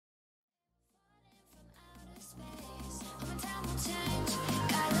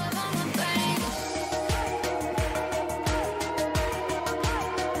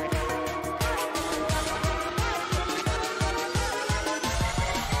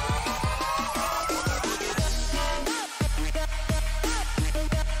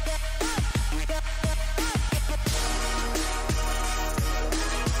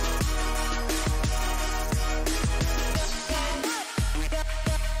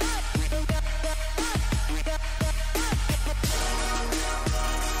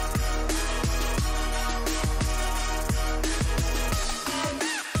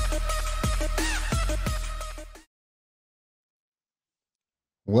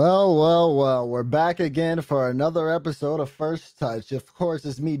Well, we're back again for another episode of First Touch. Of course,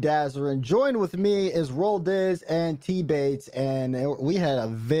 it's me, Dazerin. Joined with me is Roll Dizz and TBates, and we had a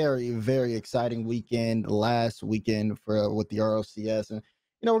very exciting weekend last weekend with the RLCS, and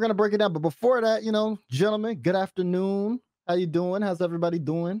we're gonna break it down. But before that, gentlemen, good afternoon. How you doing? How's everybody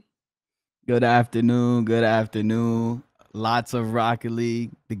doing? Good afternoon. Good afternoon. Lots of Rocket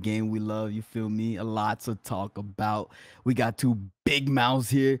League, the game we love, you feel me? Lots to talk about. We got two big mouths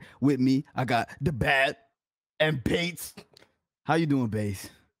here with me. I got DBateWithTBates and Bates. How you doing, Bates?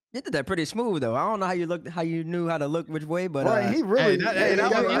 You did that pretty smooth though. I don't know how you looked, how you knew how to look which way, but right, he really you got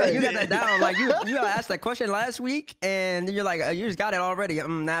that down. Like you asked that question last week, and you're like, you just got it already.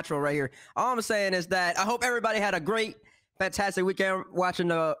 I'm natural right here. All I'm saying is that I hope everybody had a great, fantastic weekend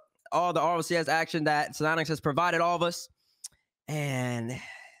watching all the RLCS action that Sandrock has provided all of us. And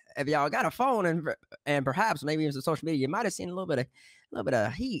if y'all got a phone and perhaps maybe even some social media, you might have seen a little bit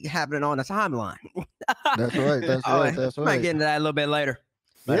of heat happening on the timeline. That's right. That's right. That's right. Might get into that a little bit later.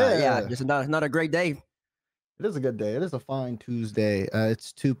 But, yeah, just another great day. It is a good day. It is a fine Tuesday.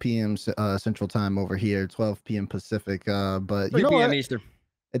 It's 2 p.m. Central Time over here, 12 p.m. Pacific. But 3 p.m. Eastern.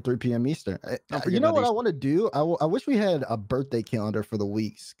 At 3 p.m. Eastern. You know what I want to do? I wish we had a birthday calendar for the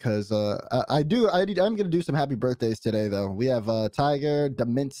weeks, because I'm going to do some happy birthdays today, though. We have Tiger,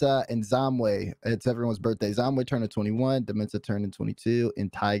 Demensa, and Zamwe. It's everyone's birthday. Zamwe turning 21, Demensa turning 22,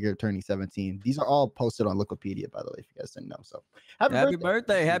 and Tiger turning 17. These are all posted on Wikipedia, by the way, if you guys didn't know. So happy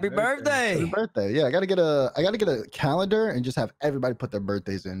birthday. Happy birthday. Yeah, I gotta get a calendar and just have everybody put their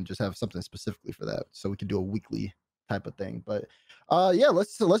birthdays in, just have something specifically for that, so we can do a weekly type of thing. But yeah,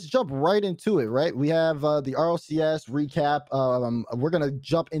 let's jump right into it. Right, we have the RLCS recap. We're gonna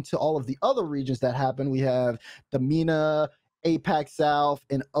jump into all of the other regions that happened. We have the MENA, APAC South,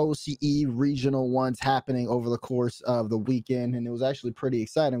 and OCE regional ones happening over the course of the weekend, and it was actually pretty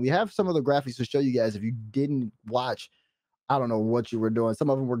exciting. We have some of the graphics to show you guys if you didn't watch. I don't know what you were doing. Some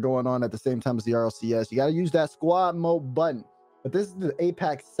of them were going on at the same time as the RLCS. You got to use that squad mode button. But this is the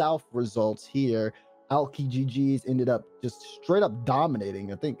APAC South results here. LKGGs ended up just straight up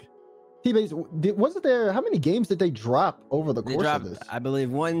dominating. I think TBates, wasn't there, how many games did they drop over the course of this? I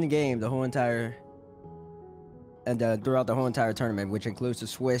believe one game the whole entire, and throughout the whole entire tournament, which includes the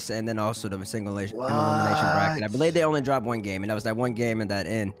Swiss and then also the single elimination bracket. I believe they only dropped one game, and that was that one game in that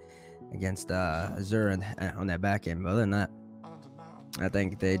end against Dazerin on that back end. But other than that, I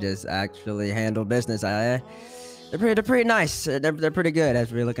think they just actually handled business. They're pretty nice. They're pretty good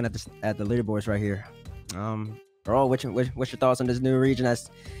as we're looking at the leaderboards right here. Bro, what's your thoughts on this new region as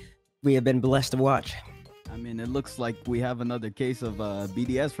we have been blessed to watch? I mean, it looks like we have another case of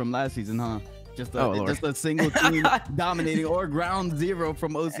BDS from last season, huh? Just a single team dominating, or ground zero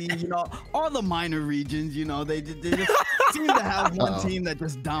from OC. All the minor regions, they just seem to have one team that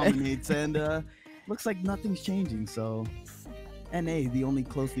just dominates, and looks like nothing's changing. So NA, the only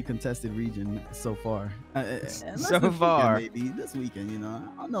closely contested region so far. Maybe this weekend, I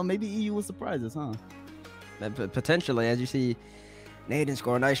don't know. Maybe EU will surprise us, huh? Potentially, as you see, Naden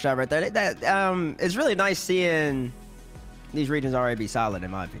score a nice shot right there. It's really nice seeing these regions already be solid,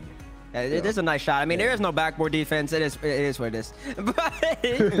 in my opinion. It is a nice shot. I mean, there is no backboard defense. It is what it is. But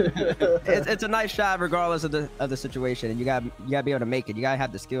it's a nice shot regardless of the situation. And you gotta be able to make it. You gotta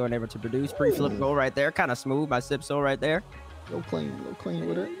have the skill and able to produce. Pre-flip goal right there, kind of smooth by Sipso right there. Go clean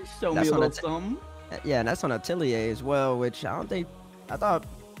with it. Show me a little something. Yeah, and that's on Atelier as well, which I thought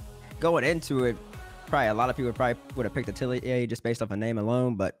going into it, probably a lot of people would have picked Atelier just based off a name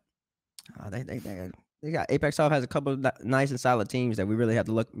alone, but they got Apex South has a couple of nice and solid teams that we really have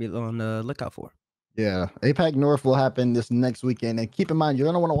to be on the lookout for. Yeah, APAC North will happen this next weekend, and keep in mind you're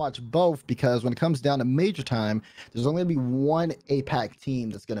gonna want to watch both, because when it comes down to major time, there's only gonna be one APAC team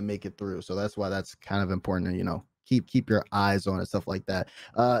that's gonna make it through. So that's why that's kind of important to keep your eyes on it, stuff like that.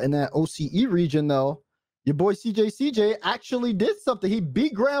 In that OCE region, though, your boy CJ actually did something. He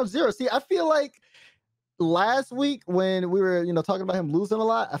beat ground zero. See, I feel like last week when we were talking about him losing a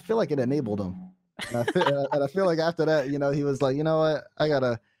lot, I feel like it enabled him. And I feel like after that, he was like, you know what, I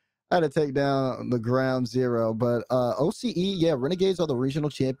gotta take down the ground zero. But OCE, yeah, Renegades are the regional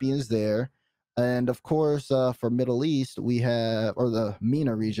champions there. And of course, for Middle East, we have, or the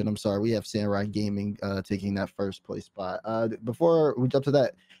MENA region, I'm sorry, we have Sandrock Gaming taking that first place spot. Before we jump to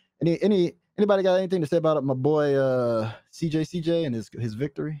that, anybody got anything to say about my boy CJ and his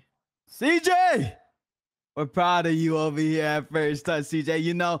victory? CJ, we're proud of you over here at First Touch,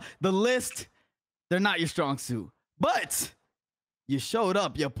 CJ. The list, they're not your strong suit, but you showed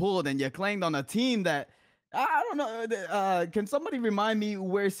up, you pulled, and you claimed on a team that, I don't know. Can somebody remind me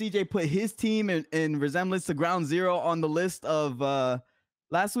where CJ put his team in resemblance to ground zero on the list of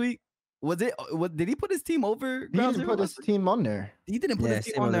last week? Was it? Did he put his team over? He didn't put his team on there. He didn't put his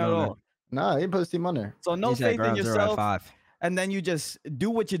team on there at all. No, he didn't put his team on there. So no faith in yourself. And then you just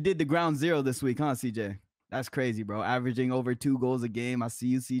do what you did to ground zero this week, huh, CJ? That's crazy, bro. Averaging over 2 goals a game. I see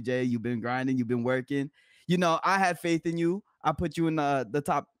you, CJ. You've been grinding. You've been working. You know, I had faith in you. I put you in the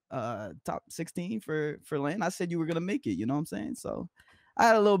top 16 for LAN. I said you were gonna make it. You know what I'm saying? So I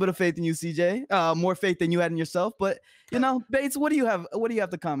had a little bit of faith in you, CJ. More faith than you had in yourself. But you know, Bates, what do you have? What do you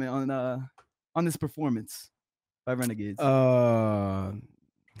have to comment on this performance by Renegades?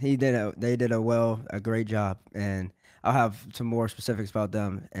 They did a great job, and I'll have some more specifics about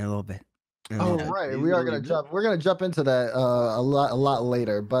them in a little bit. Oh, right. We're gonna jump into that a lot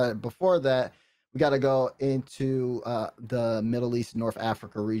later. But before that, we got to go into the Middle East, North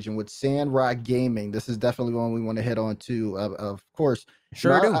Africa region with Sandrock Gaming. This is definitely one we want to hit on too. Of course,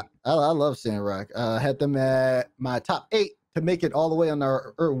 sure do. I love Sandrock. Had them at my top 8 to make it all the way on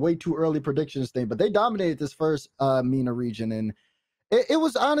our way too early predictions thing, but they dominated this first MENA region, and it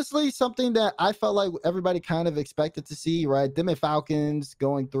was honestly something that I felt like everybody kind of expected to see, right? Them and Falcons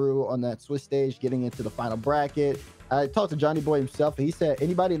going through on that Swiss stage, getting into the final bracket. I talked to Johnny Boy himself, and he said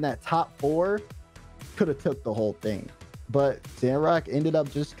anybody in that top 4 could have took the whole thing. But Sandrock ended up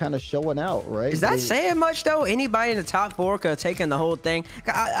just kind of showing out, right? Is that saying much, though? Anybody in the top 4 could have taken the whole thing.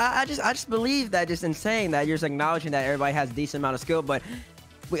 I just believe that just in saying that, you're just acknowledging that everybody has a decent amount of skill, but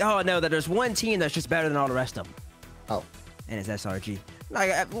we all know that there's one team that's just better than all the rest of them. Oh. And it's SRG.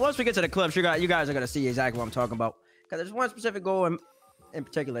 Like, once we get to the clips, you guys are going to see exactly what I'm talking about. Because there's one specific goal in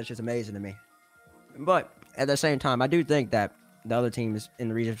particular that's just amazing to me. But at the same time, I do think that the other teams in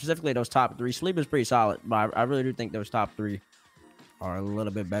the region, specifically those top 3, Sleep is pretty solid, but I really do think those top 3 are a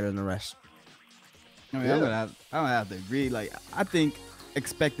little bit better than the rest. I mean, I don't have to agree. Like, I think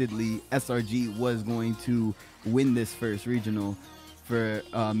expectedly SRG was going to win this first regional for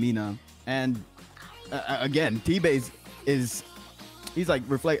MENA. And again, TBates he's like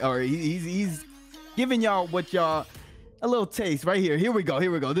he's giving y'all what y'all a little taste right here. Here we go.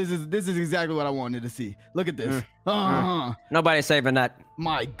 This is exactly what I wanted to see. Look at this. Nobody's saving that.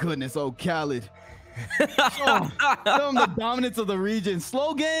 My goodness, Khaled. Show them the dominance of the region.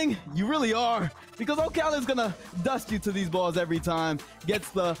 Slow gang, you really are. Because Khaled's gonna dust you to these balls every time.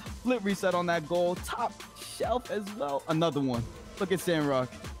 Gets the flip reset on that goal. Top shelf as well. Another one. Look at Sandrock.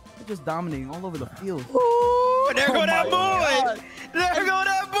 They're just dominating all over the field. Ooh, there go that boy. God. There go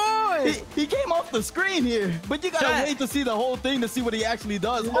that boy. He came off the screen here, but you gotta wait to see the whole thing to see what he actually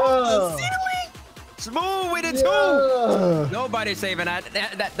does. Yeah. Oh, the ceiling. Smooth with it too. Nobody's saving that.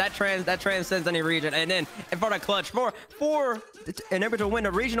 That transcends any region. And then in front of clutch for an able to win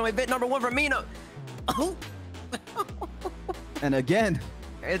the regional event #1 for MENA. And again.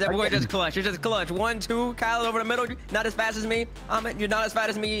 That boy just clutch. It's just clutch. 1, 2, Kyle over the middle. Not as fast as me. You're not as fast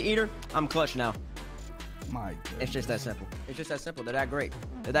as me either. I'm clutch now. My goodness. It's just that simple. It's just that simple. They're that great.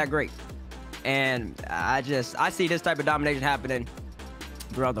 They're that great. And I see this type of domination happening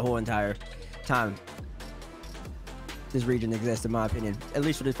throughout the whole entire time this region exists, in my opinion. At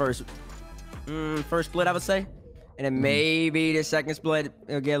least for the first split, I would say. And then maybe the second split,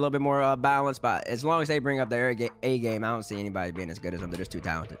 it'll get a little bit more balanced. But as long as they bring up their A game, I don't see anybody being as good as them. They're just too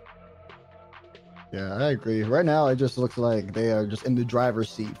talented. Yeah, I agree. Right now, it just looks like they are just in the driver's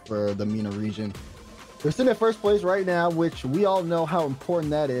seat for the MENA region. They're sitting at first place right now, which we all know how important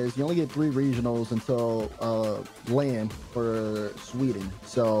that is. You only get 3 regionals until LAN for Sweden.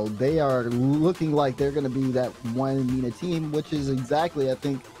 So they are looking like they're going to be that one MENA team, which is exactly, I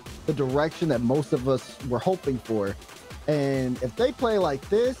think, the direction that most of us were hoping for. And if they play like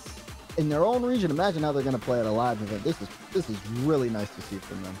this in their own region, imagine how they're going to play at a live event. This is really nice to see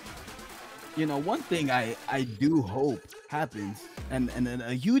from them. You know, one thing I do hope happens, and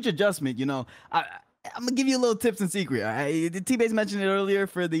a huge adjustment, you know, I'm gonna give you a little tips and secret. TBates mentioned it earlier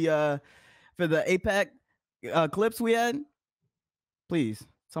for the APAC clips we had. Please,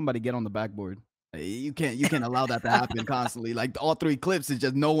 somebody get on the backboard. You can't allow that to happen constantly. Like all 3 clips is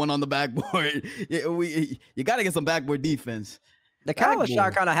just no one on the backboard. You got to get some backboard defense. The Kyle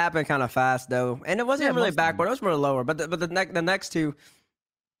shot kind of happened kind of fast though, and it wasn't really backboard. It was more lower. But the next 2,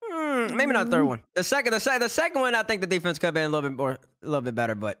 maybe not the third one. The second one, I think the defense could have been a little bit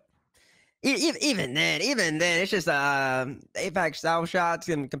better. But even then, it's just APAC style shots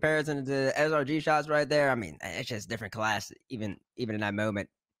in comparison to SRG shots right there. I mean, it's just different class, even in that moment.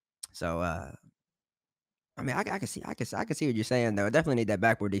 So, I mean, I can see what you're saying though. I definitely need that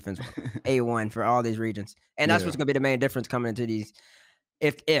backboard defense, A1 for all these regions, and that's what's gonna be the main difference coming into these.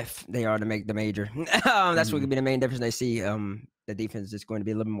 If they are to make the major, that's what gonna be the main difference. They see the defense is going to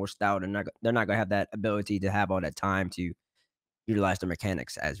be a little bit more stout, and they're not gonna have that ability to have all that time to utilize the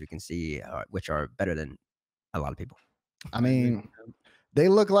mechanics, as we can see, which are better than a lot of people. I mean, they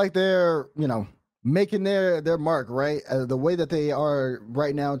look like they're, making their mark, right? The way that they are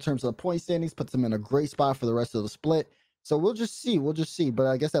right now in terms of point standings puts them in a great spot for the rest of the split. So we'll just see. But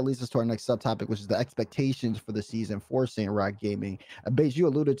I guess that leads us to our next subtopic, which is the expectations for the season for Sandrock Gaming. Bates, you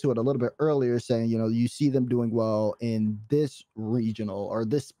alluded to it a little bit earlier, saying, you see them doing well in this regional or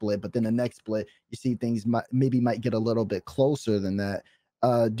this split, but then the next split, you see things might get a little bit closer than that.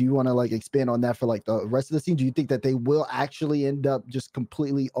 Do you want to expand on that for the rest of the scene? Do you think that they will actually end up just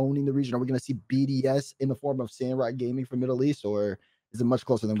completely owning the region? Are we going to see BDS in the form of Sandrock Gaming from Middle East, or is it much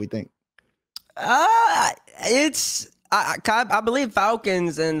closer than we think? I believe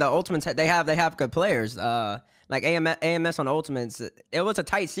Falcons and the Ultimates, they have good players. Like AMS on Ultimates, it was a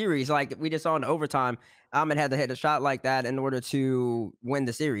tight series. Like we just saw in the overtime, Ahmed had to hit a shot like that in order to win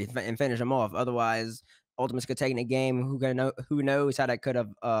the series and finish them off. Otherwise, Ultimates could take in a game. Who knows how that could have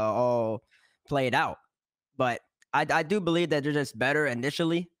all played out. But I do believe that they're just better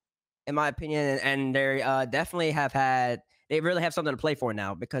initially, in my opinion, and they definitely they really have something to play for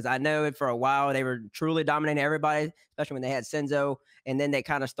now, because I know for a while they were truly dominating everybody, especially when they had Senzo, and then they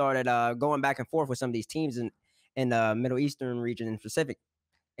kind of started going back and forth with some of these teams in the Middle Eastern region in specific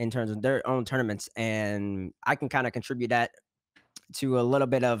in terms of their own tournaments, and I can kind of contribute that to a little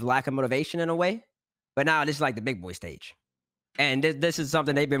bit of lack of motivation in a way. But now this is like the big boy stage, and this is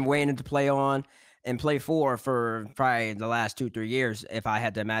something they've been waiting to play on and play for probably the last 2-3 years. If I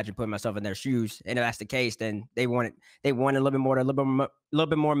had to imagine putting myself in their shoes, and if that's the case, then they want a little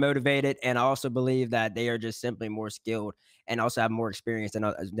bit more motivated. And I also believe that they are just simply more skilled and also have more experience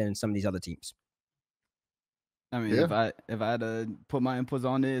than some of these other teams. I mean, if I had to put my inputs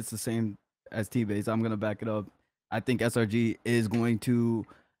on it, it's the same as TBates. I'm gonna back it up. I think SRG is going to.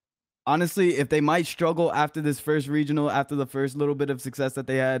 Honestly, if they might struggle after this first regional, after the first little bit of success that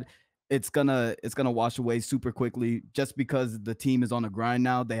they had, it's gonna wash away super quickly, just because the team is on a grind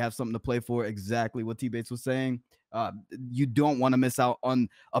now. They have something to play for. Exactly what TBates was saying. You don't want to miss out on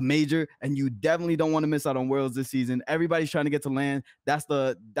a major, and you definitely don't want to miss out on Worlds this season. Everybody's trying to get to LAN. That's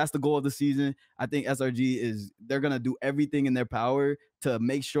the goal of the season. I think SRG they're gonna do everything in their power to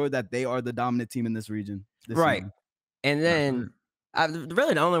make sure that they are the dominant team in this region. Right, season. And then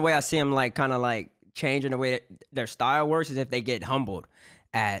really the only way I see them kind of changing the way their style works is if they get humbled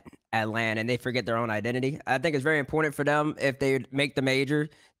at LAN and they forget their own identity. I think it's very important for them, if they make the major,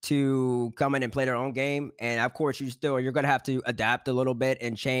 to come in and play their own game. And of course, you're going to have to adapt a little bit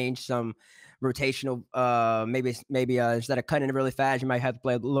and change some rotational. Maybe instead of cutting it really fast, you might have to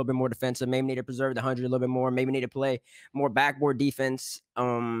play a little bit more defensive. Maybe need to preserve the 100 a little bit more. Maybe need to play more backboard defense.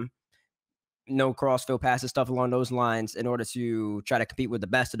 No crossfield passes, stuff along those lines, in order to try to compete with the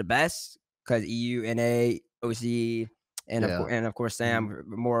best of the best. Because EU, NA, OC, and of course Sam,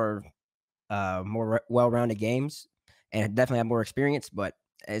 more well-rounded games, and definitely have more experience. But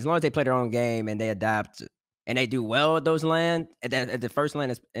as long as they play their own game and they adapt and they do well at those LAN, at the first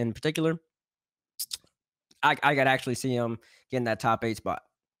LAN in particular, I could actually see them getting that top 8 spot,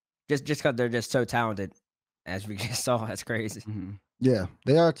 just because they're just so talented, as we just saw. That's crazy. Mm-hmm. Yeah,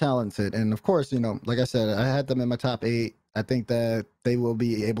 they are talented. And of course, like I said, I had them in my top 8. I think that they will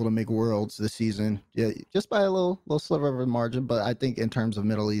be able to make Worlds this season. Yeah, just by a little sliver of a margin. But I think in terms of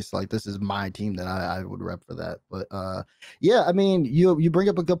Middle East, this is my team that I would rep for that. But yeah, I mean, you bring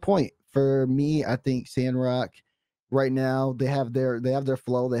up a good point. For me, I think Sandrock right now, they have their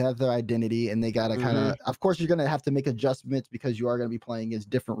flow, they have their identity, and they gotta kind of course, you're gonna have to make adjustments, because you are gonna be playing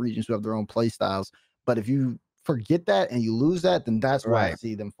against different regions who have their own play styles. But if you forget that and you lose that, then that's why I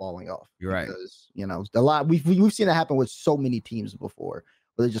see them falling off. You're right. Because a lot we've seen it happen with so many teams before,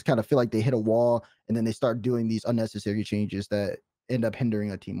 where they just kind of feel like they hit a wall, and then they start doing these unnecessary changes that end up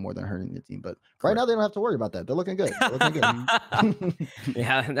hindering a team more than hurting the team. But right now they don't have to worry about that. They're looking good.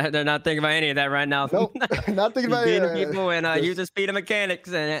 Yeah, they're not thinking about any of that right now. Nope, not thinking about it. People and use the speed of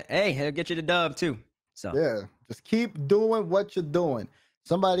mechanics, and hey, it'll get you the dub too. So yeah, just keep doing what you're doing.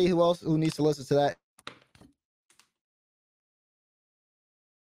 Somebody who needs to listen to that.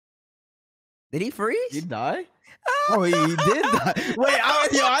 Did he freeze? He die? Oh, he did die. Wait,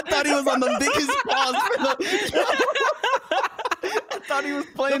 I thought he was on the biggest pause for I thought he was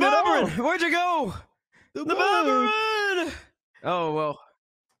playing it on. Where'd you go? The Dazerin! Oh, well.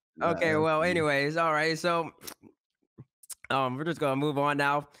 Okay, well, anyways, all right. So, we're just going to move on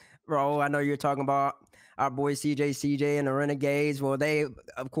now. Bro, I know you're talking about our boy CJ and the Renegades. Well, they,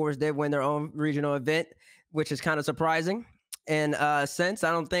 of course, did win their own regional event, which is kind of surprising. And since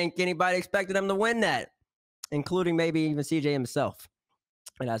I don't think anybody expected them to win that, including maybe even CJ himself.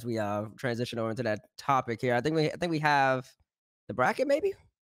 And as we transition over into that topic here, I think we have the bracket, maybe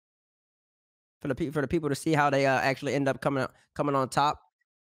for the people to see how they actually end up coming on top.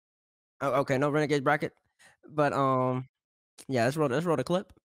 Oh, okay, no Renegades bracket, but yeah, let's roll the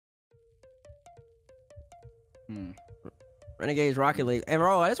clip. Renegades Rocket League, and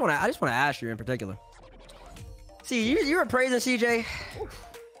Ro, I just want to ask you in particular. See, you were praising CJ.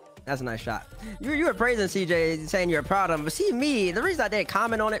 That's a nice shot. You were praising CJ, saying you're proud of him. But see, me, the reason I didn't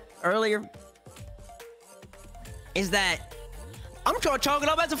comment on it earlier is that I'm trying to chalk it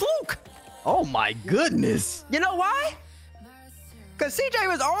up as a fluke. Oh my goodness. You know why? Because CJ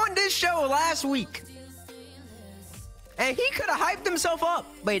was on this show last week. And he could have hyped himself up,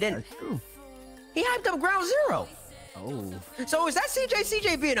 but he didn't. That's true. He hyped up Ground Zero. Oh. So is that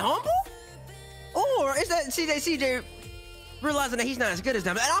CJ being humble? Or is that CJ realizing that he's not as good as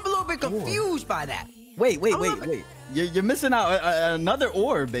them? And I'm a little bit confused by that. Wait. You're missing out another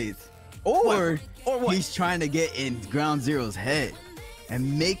Bates. Or what? He's trying to get in Ground Zero's head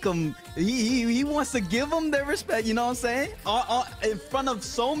and make him, he wants to give them their respect, you know what I'm saying? In front of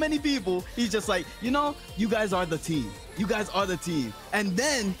so many people, he's just like, you know, you guys are the team. You guys are the team. And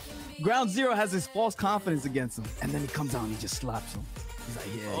then Ground Zero has this false confidence against him. And then he comes out and he just slaps him. He's like,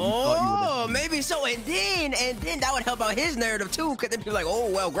 yeah. Oh, maybe so. And then that would help out his narrative too. Because then people like, oh,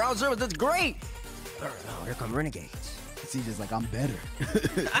 well, Ground Zero, that's great. Oh, here come Renegades. CJ's like, I'm better.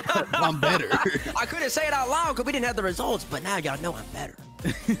 I'm better. I couldn't say it out loud because we didn't have the results, but now y'all know I'm better.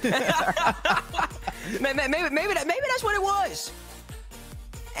 maybe that's what it was.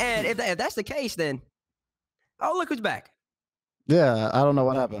 And if that's the case, then look who's back. Yeah, I don't know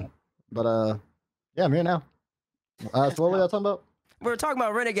what happened, but yeah, I'm here now. So what were y'all talking about? We were talking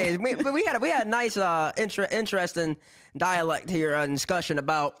about Renegades. We had a nice interesting dialect here, discussion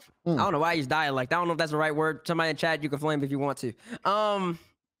about. I don't know why I use dialect. I don't know if that's the right word. Somebody in chat, you can flame if you want to.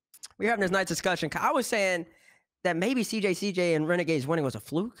 We're having this nice discussion. I was saying that maybe CJ and Renegades winning was a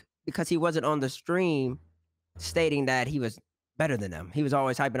fluke because he wasn't on the stream stating that he was better than them. He was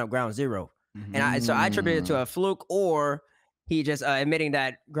always hyping up Ground Zero, and so I attributed it to a fluke, or he just admitting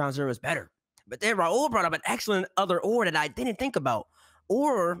that Ground Zero is better. But then Raul brought up an excellent other or that I didn't think about.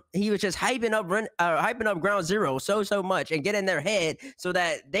 Or he was just hyping up Ground Zero so much and get in their head so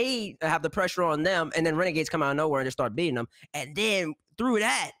that they have the pressure on them, and then Renegades come out of nowhere and just start beating them. And then through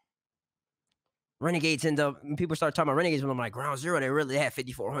that, Renegades end up, people start talking about Renegades, and I'm like, Ground Zero, they really had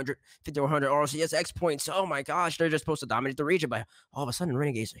 5,400 RLCS X points. Oh my gosh, they're just supposed to dominate the region, but all of a sudden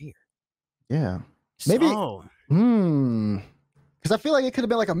Renegades are here. Yeah. Maybe. Because I feel like it could have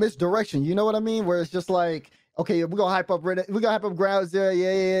been like a misdirection. You know what I mean? Where it's just like, okay, we're gonna hype up Ground Zero.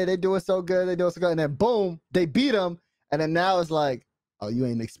 Yeah, they doing so good. And then boom, they beat them. And then now it's like, oh, you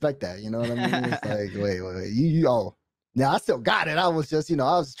ain't expect that. You know what I mean? It's like, wait, you now I still got it. I was just, I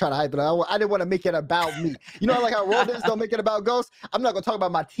was trying to hype it up. I didn't want to make it about me. You know, like how Roll Dizz don't make it about Ghost. I'm not gonna talk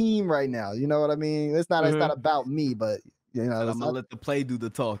about my team right now. You know what I mean? It's not about me, but I'm gonna let the play do the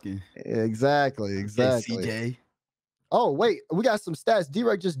talking. Exactly. Yeah, CJ. Oh, wait, we got some stats.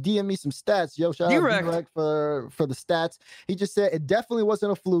 D-Rec just DM me some stats. Yo, shout out D-Rec for the stats. He just said it definitely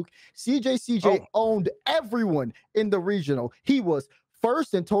wasn't a fluke. CJ owned everyone in the regional. He was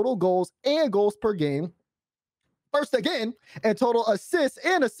first in total goals and goals per game. First again in total assists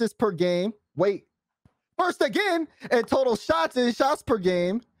and assists per game. Wait, first again in total shots and shots per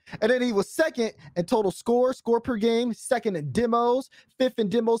game. And then he was second in total score per game, second in demos, fifth in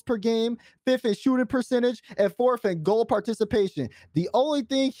demos per game, fifth in shooting percentage, and fourth in goal participation. The only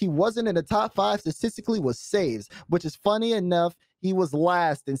thing he wasn't in the top 5 statistically was saves, which is funny enough, he was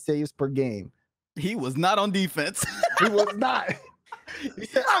last in saves per game. He was not on defense. He was not. He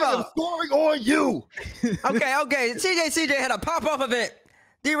said, I am scoring on you. Okay. CJ had a pop-off event.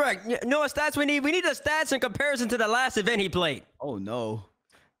 D-Rec, you know what stats we need? We need the stats in comparison to the last event he played. Oh, no.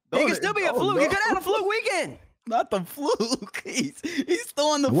 He can still be a fluke. No. He could have a fluke weekend. Not the fluke. He's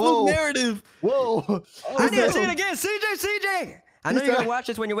still on the fluke narrative. Whoa. I need to see it again. CJ. I know you're going to watch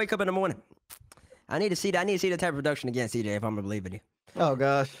this when you wake up in the morning. I need to see the type of production again, CJ, if I'm going to believe in you. Oh,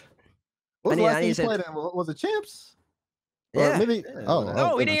 gosh. What was the last thing you played in? Was it Champs? Yeah. Maybe. He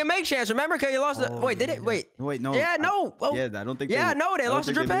didn't even make chance. Remember? Because he lost the. Wait, did it? Wait, no. Yeah, no. I don't think. Yeah, they lost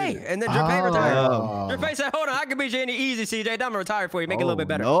to Drippay, and then Drippay retired. Drippay said, "Hold on, I can beat you any easy, CJ. I'm gonna retire for you, make it a little bit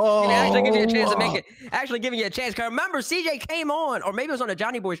better." No. Actually, give you a chance to make it. Actually, giving you a chance. Cause remember, CJ came on, or maybe it was on the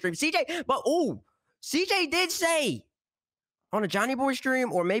Johnny Boy stream. CJ did say on the Johnny Boy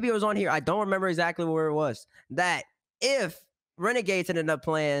stream, or maybe it was on here. I don't remember exactly where it was. That if Renegades ended up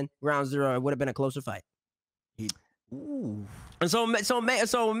playing Ground Zero, it would have been a closer fight. Ooh. And so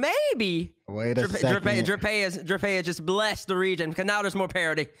maybe wait a second. Drapea just blessed the region because now there's more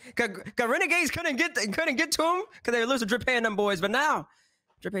parity. Cause Renegades couldn't get to him because they were losing Drapea and them boys, but now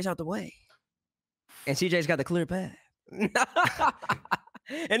Drapea's out the way, and CJ's got the clear path.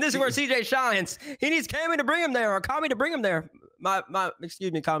 And this is where CJ shines. He needs Cammy to bring him there, or Kami to bring him there.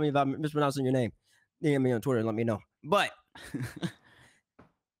 Excuse me, Kami, if I'm mispronouncing your name. DM me on Twitter and let me know. But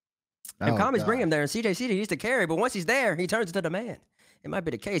if Kami's bring him there, and CJ needs to carry, but once he's there, he turns into the man. It might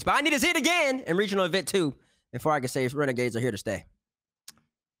be the case, but I need to see it again in regional event 2 before I can say Renegades are here to stay.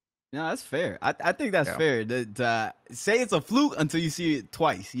 No, that's fair. I think that's fair. Say it's a fluke until you see it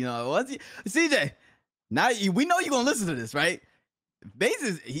twice. You know, CJ. Now we know you're gonna listen to this, right?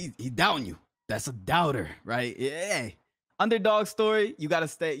 Bates he's doubting you. That's a doubter, right? Yeah. Underdog story, you gotta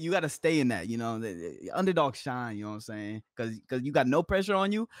stay in that, you know. The underdog shine, you know what I'm saying? Because you got no pressure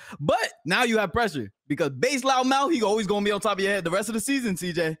on you, but now you have pressure because Bates loudmouth, he always gonna be on top of your head the rest of the season.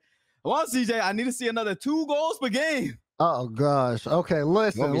 CJ, I need to see another 2 goals per game. Oh gosh. Okay,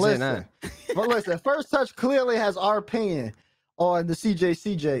 listen. But listen, First Touch clearly has our opinion on the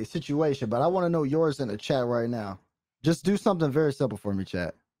CJ situation, but I want to know yours in the chat right now. Just do something very simple for me,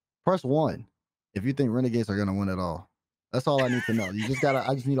 chat. Press 1 if you think Renegades are gonna win it all. That's all I need to know.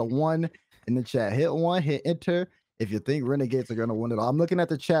 I just need a 1 in the chat. Hit 1, hit enter if you think Renegades are gonna win it all. I'm looking at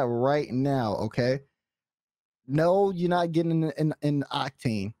the chat right now, okay? No, you're not getting in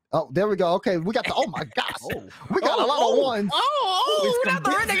Octane. Oh, there we go. Okay, we got the, oh my gosh. We got a lot of 1s. Not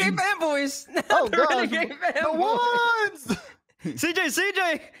the Renegade fanboys. Oh gosh, the 1s.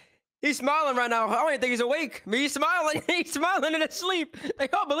 CJ, he's smiling right now. I don't even think he's awake. But he's smiling. He's smiling in his sleep.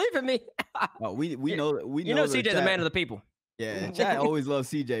 Like, oh, believe in me. Oh, we know. You know CJ, the man of the people. Yeah, chat always loves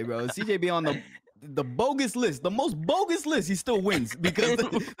CJ, bro. CJ be on the bogus list, the most bogus list. He still wins because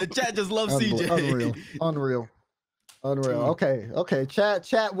the chat just loves CJ. Unreal. Okay.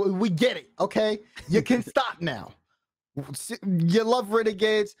 Chat. We get it. Okay, you can stop now. You love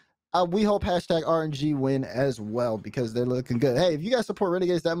Renegades. We hope #RNG win as well because they're looking good. Hey, if you guys support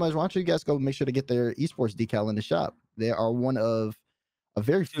Renegades that much, why don't you guys go make sure to get their esports decal in the shop? They are one of a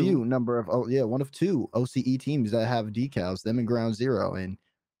very few number of one of 2 OCE teams that have decals, them and Ground Zero, and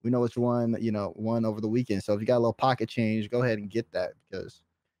we know which one won over the weekend. So if you got a little pocket change, go ahead and get that because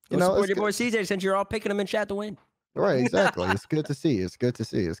support your boy CJ since you're all picking them in chat to win. Right, exactly. It's good to see.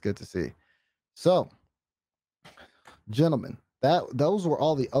 So, gentlemen, those were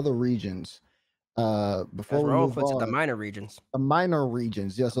all the other regions. Before we move on, the minor regions. The minor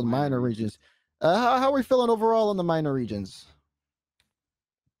regions, yes, the minor regions. How are we feeling overall in the minor regions?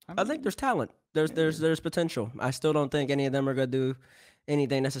 I think there's talent. There's potential. I still don't think any of them are gonna do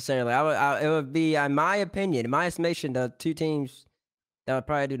anything necessarily. It would be, in my opinion, in my estimation, the 2 teams that would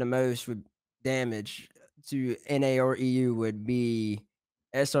probably do the most damage to NA or EU would be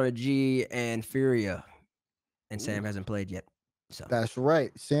SRG and Furia. And Sam hasn't played yet. So that's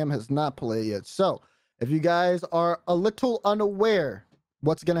right. Sam has not played yet. So if you guys are a little unaware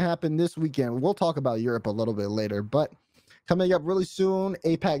what's going to happen this weekend, we'll talk about Europe a little bit later. But coming up really soon,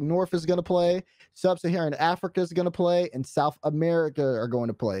 APAC North is going to play. Sub-Saharan Africa is going to play. And South America are going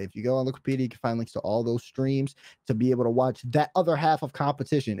to play. If you go on Wikipedia, you can find links to all those streams to be able to watch that other half of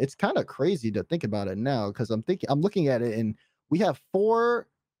competition. It's kind of crazy to think about it now because I'm looking at it and we have 4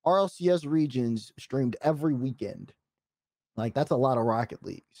 RLCS regions streamed every weekend. Like, that's a lot of Rocket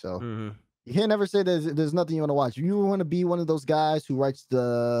League. So you can't ever say there's nothing you want to watch. If you want to be one of those guys who writes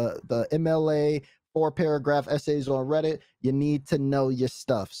the MLA 4-paragraph essays on Reddit, you need to know your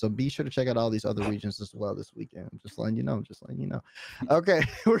stuff. So be sure to check out all these other regions as well this weekend. Just letting you know. Okay,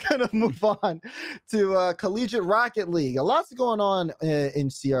 we're going to move on to Collegiate Rocket League. A lot's going on in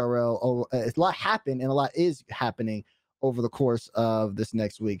CRL. A lot happened and a lot is happening over the course of this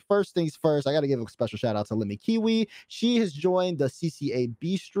next week. First things first, I got to give a special shout out to LemonKiwi. She has joined the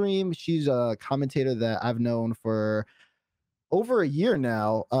CCAB stream. She's a commentator that I've known for over a year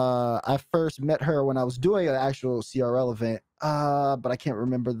now. I first met her when I was doing an actual CRL event, but I can't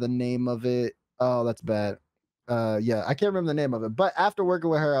remember the name of it. Oh, that's bad. Yeah, I can't remember the name of it. But after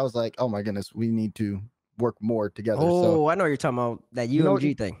working with her, I was like, oh my goodness, we need to work more together. Oh, I know what you're talking about, that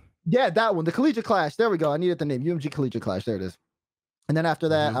UMG thing. Yeah, that one, the Collegiate Clash. There we go. I needed the name, UMG Collegiate Clash. There it is. And then after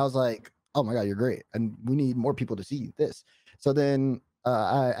that, I was like, oh my God, you're great. And we need more people to see this. So then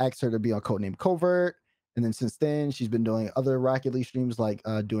I asked her to be on Codename Covert. And then since then, she's been doing other Rocket League streams, like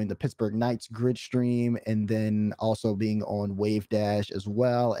doing the Pittsburgh Knights grid stream, and then also being on Wave Dash as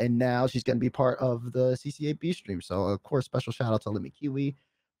well. And now she's going to be part of the CCAB stream. So, of course, special shout out to LemonKiwi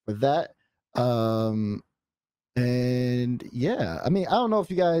for that. And yeah, I mean, I don't know if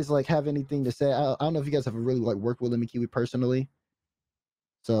you guys like have anything to say. I don't know if you guys have really like worked with LemonKiwi personally.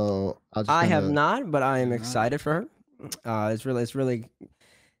 So I have not, but I am excited for her. It's really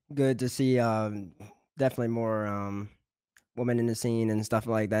good to see definitely more women in the scene and stuff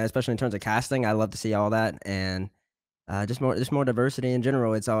like that, especially in terms of casting. I love to see all that, and just more diversity in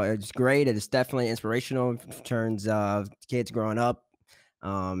general. It's great. It's definitely inspirational in terms of kids growing up,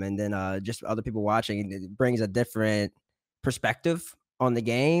 and then just other people watching. It brings a different perspective on the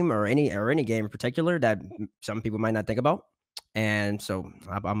game or any game in particular that some people might not think about. And so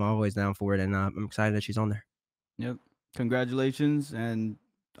I'm always down for it, and I'm excited that she's on there. Yep. Congratulations and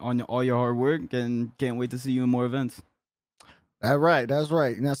on all your hard work, and can't wait to see you in more events. That's right. That's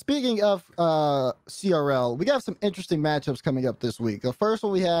right. Now, speaking of CRL, we got some interesting matchups coming up this week. The first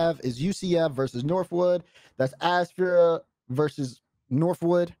one we have is UCF versus Northwood. That's Asphyra versus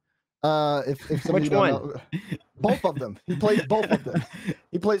Northwood. If somebody Which one? Know, both of them. He plays both of them.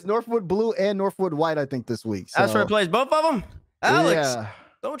 He plays Northwood Blue and Northwood White, I think, this week. So, Asphyra plays both of them. Alex, yeah.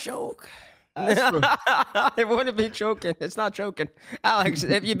 Don't choke. It wouldn't be choking. It's not choking. Alex,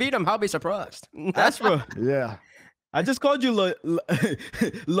 if you beat him, I'll be surprised. Asphyra. Yeah. I just called you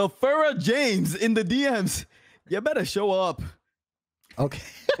LaFera James in the DMs. You better show up. Okay.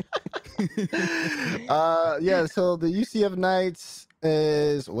 Yeah, so the UCF Knights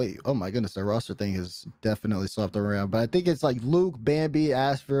is oh my goodness, the roster thing is definitely swapped around, but I think it's like Luke, Bambi,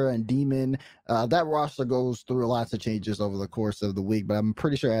 Asphyra, and Demon. That roster goes through lots of changes over the course of the week, but I'm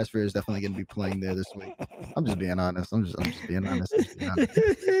pretty sure Asphyra is definitely going to be playing there this week. I'm just being honest. I'm just being honest.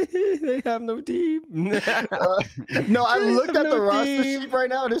 They have no team. No, I looked at the roster sheet right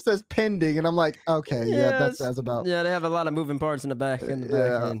now and it says pending, and I'm like, okay, yeah, that sounds about. Yeah, they have a lot of moving parts in the back.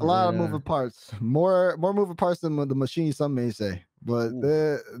 A lot of moving parts. More moving parts than the machine, some may say. But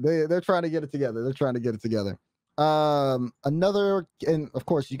they're trying to get it together. They're trying to get it together. Another, and of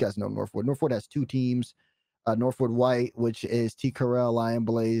course, you guys know Northwood. Northwood has two teams. Northwood White, which is T. Corel, Lion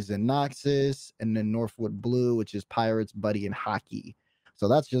Blaze, and Noxus, and then Northwood Blue, which is Pirates, Buddy, and Hockey. So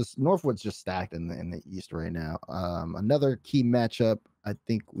that's just Northwood's just stacked in the East right now. Another key matchup I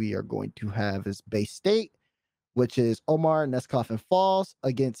think we are going to have is Bay State, which is Omar, Neskoff, and Falls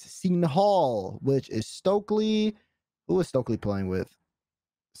against Seton Hall, which is Stokely. Who is Stokely playing with?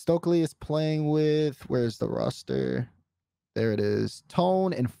 Stokely is playing with, where's the roster? There it is.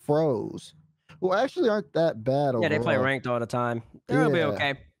 Tone and Froze, who actually aren't that bad overall. Yeah, they play ranked all the time. They'll be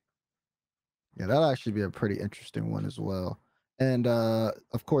okay. Yeah, that'll actually be a pretty interesting one as well. And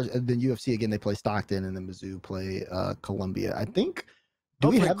of course, and then UFC again, they play Stockton, and then Mizzou play Columbia. I think.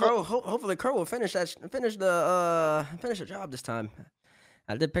 Hopefully Crow will finish the job this time.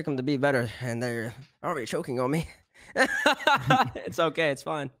 I did pick them to be better, and they're already choking on me. It's okay. It's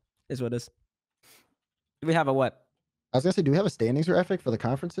fine. It's what it is. Do we have a what? I was gonna say, do we have a standings graphic for the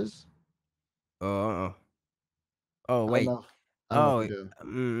conferences? Oh wait. Oh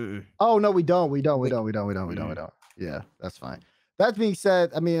no, we don't. We don't. Yeah, that's fine. That being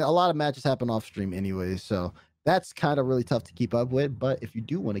said, I mean, a lot of matches happen off stream anyway, so that's kind of really tough to keep up with. But if you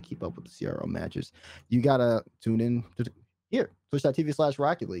do want to keep up with the CRO matches, you gotta tune in to here,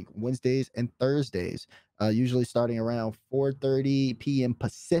 twitch.tv/Rocket League, Wednesdays and Thursdays, usually starting around 4:30 p.m.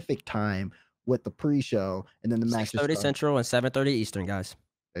 Pacific time with the pre-show, and then the matches 6:30 Central and 7:30 Eastern, guys.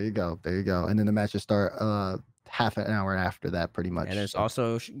 There you go. And then the matches start half an hour after that, pretty much. And there's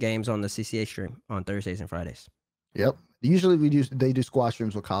also games on the CCA stream on Thursdays and Fridays. Yep. Usually they do squash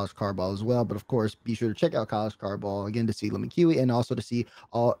streams with College Cardball as well, but of course, be sure to check out College Cardball again to see LemonKiwi and also to see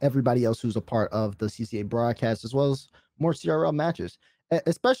everybody else who's a part of the CCA broadcast, as well as more CRL matches,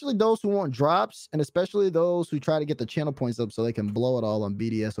 especially those who want drops, and especially those who try to get the channel points up so they can blow it all on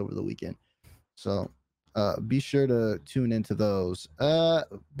BDS over the weekend. So be sure to tune into those.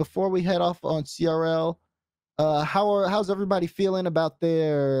 Before we head off on CRL, how's everybody feeling about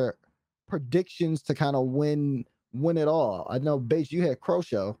their predictions to kind of win it all? I know, Bates, you had Crow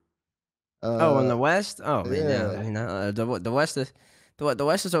Show. In the West? Oh, yeah. The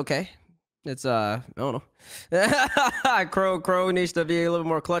West is okay. It's I don't know. Crow needs to be a little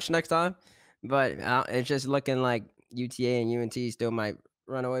more clutch next time, but it's just looking like UTA and UNT still might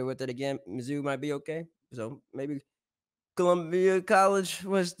run away with it again. Mizzou might be okay, so maybe Columbia College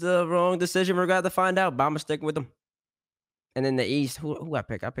was the wrong decision. We're gonna have to find out. But I'm sticking with them. And then the East, who I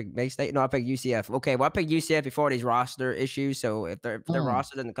pick? I picked Bay State. No, I picked UCF. Okay, well I picked UCF before these roster issues. So if their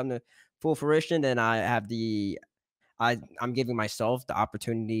roster doesn't come to full fruition, then I have I'm giving myself the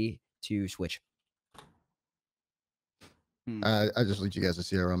opportunity to switch. I just lead you guys to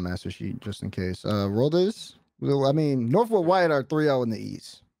see our own master sheet just in case. Roll Dizz. I mean, Northwood White are 3-0 in the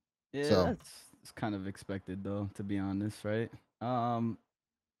East. Yeah, so It's kind of expected though, to be honest, right? On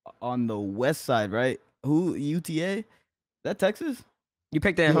the west side, right? Who UTA? That Texas? You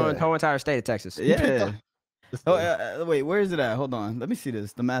picked the whole entire state of Texas. Yeah. Oh, wait, where is it at? Hold on. Let me see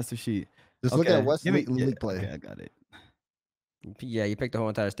this. The master sheet. Just look at West League play. Okay, I got it. Yeah, you picked the whole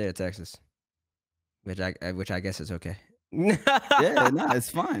entire state of Texas, which I guess is okay. Yeah, no, it's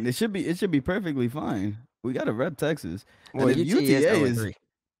fine. It should be perfectly fine. We got to rep Texas. Well, UT UTA is 0-3.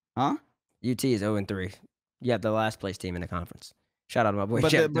 Huh? UT is 0-3. You have the last place team in the conference. Shout out to my boy.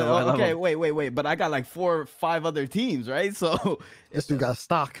 Okay, wait. But I got like 4 or 5 other teams, right? So this dude got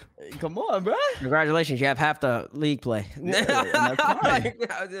stock. Come on, bro. Congratulations, you have half the league play. Yeah,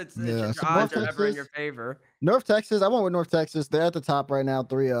 it's your odds are ever in your favor. North Texas, I went with North Texas. They're at the top right now,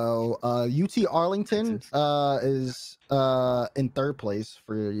 3-0. UT Arlington is in 3rd place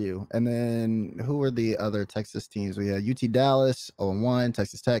for you. And then who are the other Texas teams? We had UT Dallas 0-1,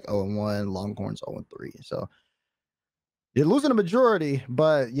 Texas Tech 0-1, Longhorns 0-3. So you're losing a majority,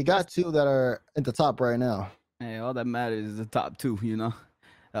 but you got 2 that are at the top right now. Hey, all that matters is the top 2, you know.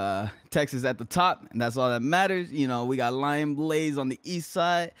 Texas at the top, and that's all that matters. You know, we got Lion Blaze on the east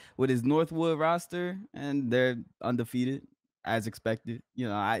side with his Northwood roster, and they're undefeated as expected. You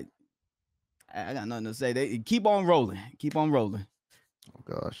know, I got nothing to say. They keep on rolling. Keep on rolling. Oh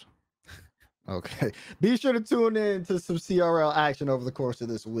gosh. Okay. Be sure to tune in to some CRL action over the course of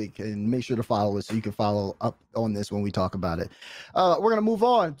this week, and make sure to follow us so you can follow up on this when we talk about it. We're going to move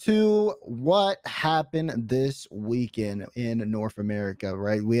on to what happened this weekend in North America,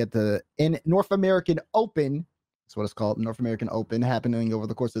 right? We had the North American Open. That's what it's called. North American Open happening over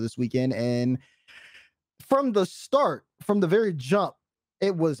the course of this weekend. And from the start, from the very jump,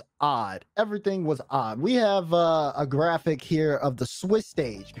 it was odd. Everything was odd. We have a graphic here of the Swiss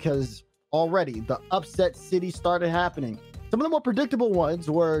stage because already the upset city started happening. Some of the more predictable ones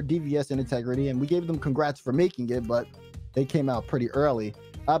were DVS and Integrity, and we gave them congrats for making it, but they came out pretty early.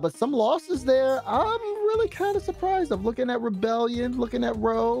 But some losses there, I'm really kind of surprised. I'm looking at Rebellion, looking at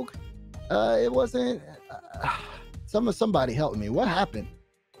Rogue. It wasn't somebody help me. What happened?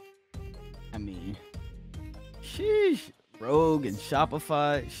 I mean, sheesh. Rogue and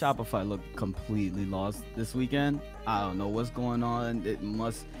Shopify looked completely lost this weekend. I don't know what's going on. It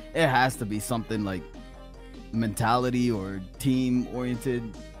has to be something like mentality or team oriented.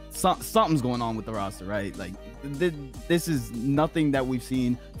 Something's going on with the roster, right? Like this is nothing that we've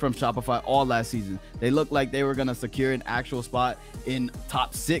seen from Shopify all last season. They looked like they were gonna secure an actual spot in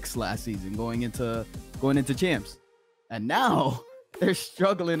top 6 last season, going into champs, and now they're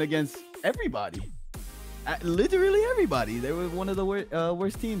struggling against everybody. Literally everybody. They were one of the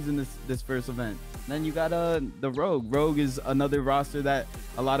worst teams in this first event. Then you got the Rogue. Rogue is another roster that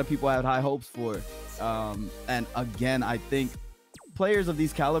a lot of people had high hopes for. And again, I think players of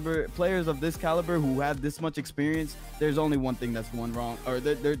this caliber who have this much experience, there's only one thing that's going wrong, or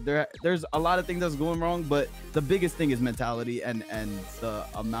there's a lot of things that's going wrong, but the biggest thing is mentality and the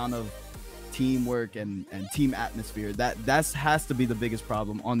amount of teamwork and team atmosphere. That has to be the biggest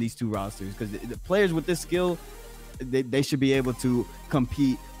problem on these 2 rosters, because the players with this skill, they should be able to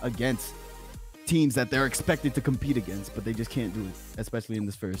compete against teams that they're expected to compete against, but they just can't do it, especially in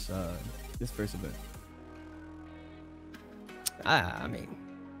this first event. I mean,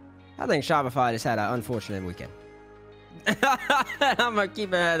 I think Shopify just had an unfortunate weekend. I'm gonna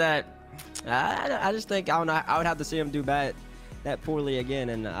keep it at that. I just think I would have to see him do that poorly again,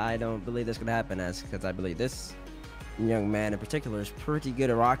 and I don't believe that's gonna happen, because I believe this young man in particular is pretty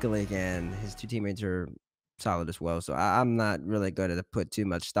good at Rocket League, and his 2 teammates are solid as well. So I'm not really going to put too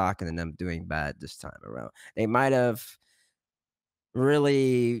much stock in them doing bad this time around. They might have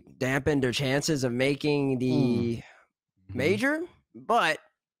really dampened their chances of making the major, but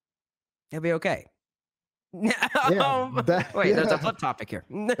it'll be okay. Wait, there's a flip topic here.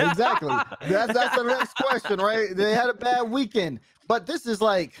 Exactly. That's the next question, right? They had a bad weekend, but this is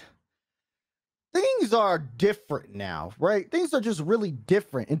like, things are different now, right? Things are just really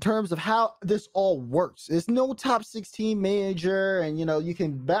different in terms of how this all works. There's no top 16 major, and you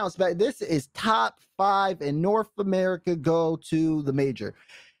can bounce back. This is top 5 in North America go to the major,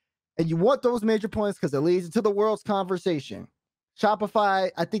 and you want those major points because it leads into the world's conversation.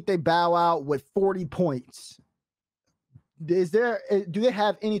 Shopify, I think they bow out with 40 points. Do they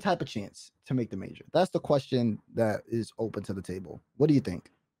have any type of chance to make the major? That's the question that is open to the table. What do you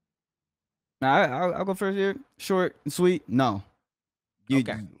think? I'll go first here. Short and sweet. No. You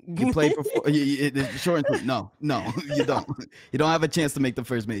played before. Short and sweet. No, you don't. You don't have a chance to make the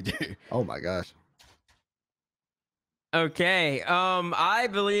first major. Oh my gosh. Okay. I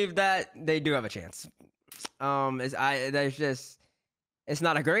believe that they do have a chance. It's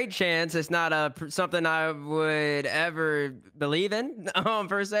not a great chance. It's not something I would ever believe in.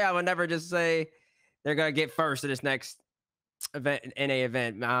 Per se, I would never just say they're gonna get first in this next event, NA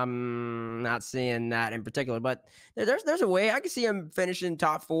event. I'm not seeing that in particular, but there's a way I can see him finishing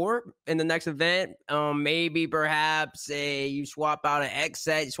top 4 in the next event. Maybe perhaps you swap out an X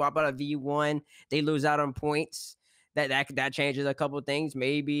set, you swap out a V1, they lose out on points. That changes a couple of things.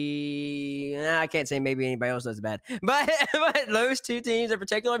 Maybe I can't say maybe anybody else does bad, but those 2 teams in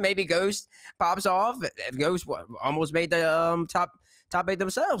particular, maybe Ghost pops off. Ghost almost made the top 8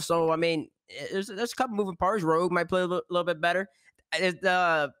 themselves. So I mean, there's a couple moving parts. Rogue might play a little bit better.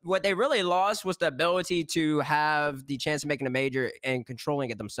 What they really lost was the ability to have the chance of making a major and controlling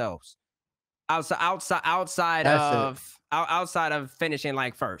it themselves. Outside of finishing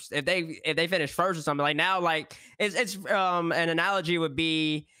like first. If they finish first or something, like now, like it's an analogy would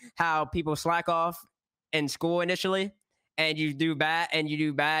be how people slack off in school initially, and you do bad,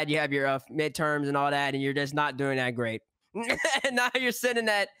 you have your midterms and all that, and you're just not doing that great. And now you're sitting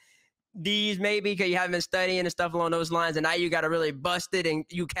at D's maybe because you haven't been studying and stuff along those lines, and now you got to really bust it, and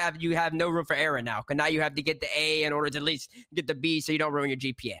you have no room for error now, because now you have to get the A in order to at least get the B, so you don't ruin your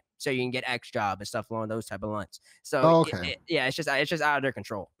GPA, so you can get X job and stuff along those type of lines. So it's just out of their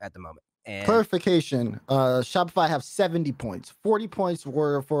control at the moment. And clarification: Shopify have 70 points. 40 points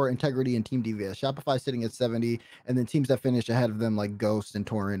were for Integrity and Team DVS. Shopify sitting at 70, and then teams that finish ahead of them like Ghost and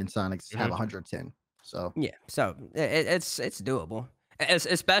Torrent and Sonics have 110. So yeah, so it's doable.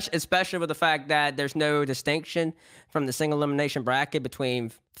 Especially with the fact that there's no distinction from the single elimination bracket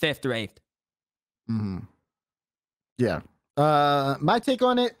between 5th through 8th. Mm-hmm. Yeah. My take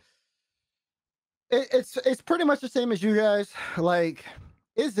on it's pretty much the same as you guys. Like,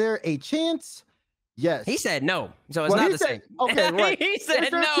 is there a chance? Yes. He said no, so it's not the same. Okay, right. He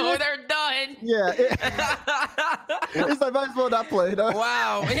said no, they're done. Yeah. It's like, might as well not play. No?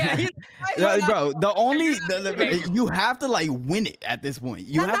 Wow. Yeah, bro. You have to like win it at this point.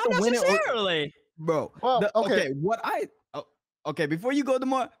 You have to win it, bro. Well, okay. Before you go,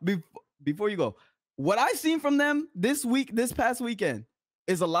 before you go, what I've seen from them this past weekend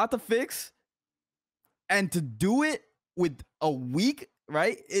is a lot to fix, and to do it with a week.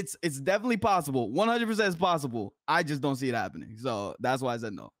 Right, it's definitely possible. 100% is possible. I just don't see it happening. So that's why I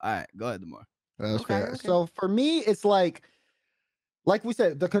said no. All right, go ahead, Demar. That's fair. Okay. So for me, it's like we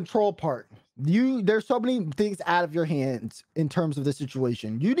said, the control part. There's so many things out of your hands in terms of the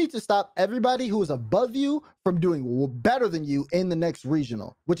situation. You need to stop everybody who is above you from doing better than you in the next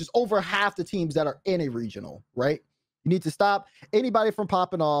regional, which is over half the teams that are in a regional, right? You need to stop anybody from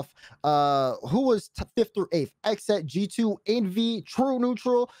popping off. Who was 5th through 8th? Xset, G2, Envy, True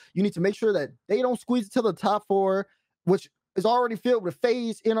Neutral. You need to make sure that they don't squeeze it to the top 4, which is already filled with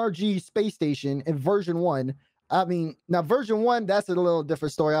FaZe, NRG, Space Station, and version 1. I mean, now version 1, that's a little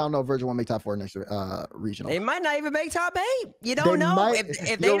different story. I don't know if version 1 make top 4 next regional. They might not even make top 8. You don't know.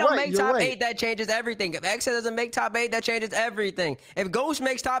 If they don't make top 8, that changes everything. If X doesn't make top 8, that changes everything. If Ghost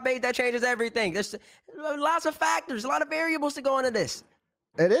makes top 8, that changes everything. There's lots of factors, a lot of variables to go into this.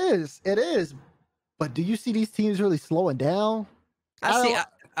 It is. But do you see these teams really slowing down?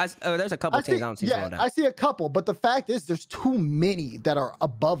 There's a couple teams I don't see slowing down. I see a couple, but the fact is there's too many that are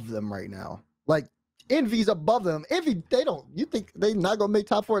above them right now. Like, Envy's above them. Envy, you think they're not gonna make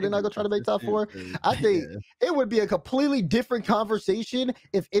top 4? They're not gonna try to make top 4? I think it would be a completely different conversation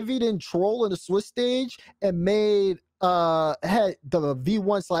if Envy didn't troll in the Swiss stage and made had the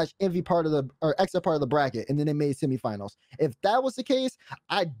V1/Envy part of the or exit part of the bracket, and then they made semifinals. If that was the case,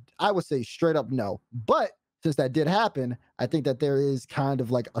 I would say straight up no. But since that did happen, I think that there is kind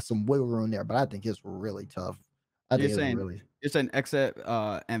of like some wiggle room there. But I think it's really tough. You're saying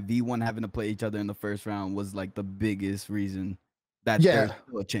Xset and V1 having to play each other in the first round was like the biggest reason that there's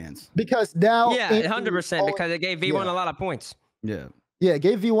still a chance. Because now 100%, because it gave V1 a lot of points. Yeah, it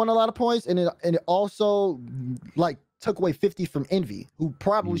gave V1 a lot of points, and it also like took away 50 from Envy, who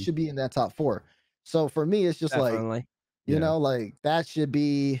probably should be in that top 4. So for me, it's just like, you know, like that should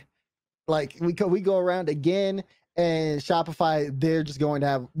be like we go around again, and Shopify,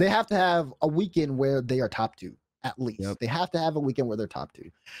 they have to have a weekend where they are top 2. At least they have to have a weekend where they're top 2,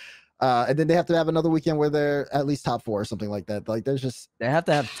 and then they have to have another weekend where they're at least top 4 or something like that. Like they have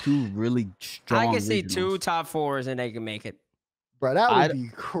to have 2 really strong. I can see 2 top 4s and they can make it. Bro, that would be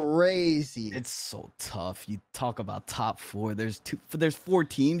crazy. It's so tough. You talk about top 4. There's 4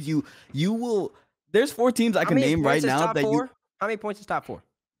 teams. There's 4 teams I can name right now. How many points is top 4?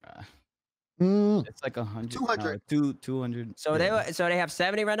 It's like 100, 200. 200. So they have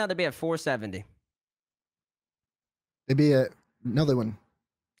 70 right now. They'd be at 470. They'd be no, they wouldn't.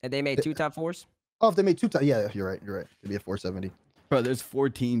 And they made 2 top 4s? Oh, if they made 2 top, yeah, you're right. They'd be at 470. Bro, there's 4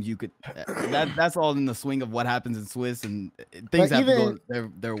 teams you could. That's all in the swing of what happens in Swiss, and things have to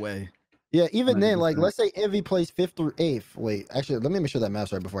go their way. Yeah, even 100%. Then, like, let's say Envy plays 5th through 8th. Wait, actually, let me make sure that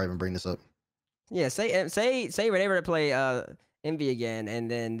math's right before I even bring this up. Yeah, say when they were to play Envy again,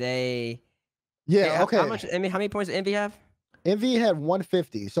 and then they. Yeah, okay. How many points did Envy have? Envy had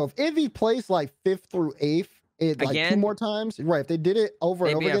 150. So if Envy plays like 5th through 8th, like again? 2 more times, right? If they did it over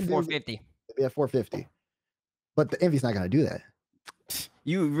and over again, 450. They'd be at 450. But the Envy's not gonna do that.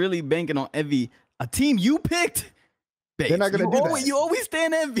 You really banking on Envy, a team you picked? Bates. They're not gonna do that. You always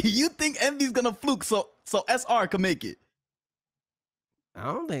stand Envy. You think Envy's gonna fluke, so SR can make it. I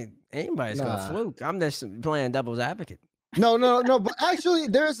don't think anybody's gonna fluke. I'm just playing devil's advocate. No. But actually,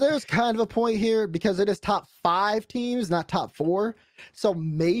 there's kind of a point here because it is top 5 teams, not top 4. So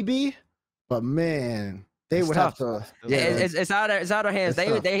maybe, but man, they would have to. Yeah, it's out of hands.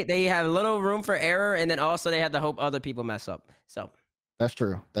 They have little room for error, and then also they have to hope other people mess up. So that's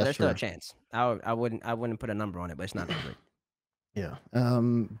true. There's still a chance. I wouldn't put a number on it, but it's not that great. Yeah.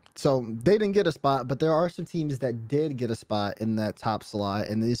 So they didn't get a spot, but there are some teams that did get a spot in that top slot,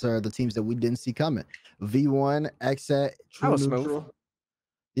 and these are the teams that we didn't see coming. V1, Xset, True Neutral.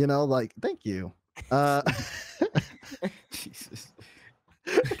 You know, like, thank you. Jesus.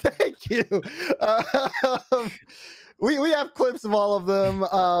 Thank you. We have clips of all of them.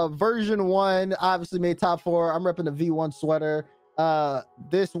 Version 1 obviously made top 4. I'm repping the V1 sweater.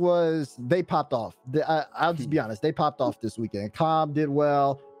 They popped off. I'll just be honest, they popped off this weekend. Calm did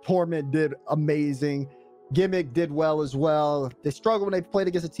well, Torment did amazing, Gimmick did well as well. They struggled when they played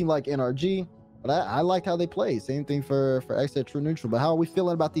against a team like NRG, but I liked how they played. Same thing for Xset, True Neutral. But how are we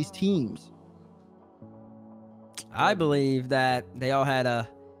feeling about these teams? I believe that they all had a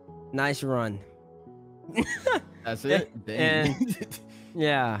nice run. That's it. And,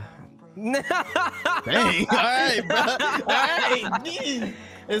 yeah. Dang. All right, bro. All right.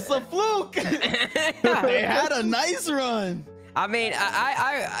 It's a fluke. They had a nice run. I mean,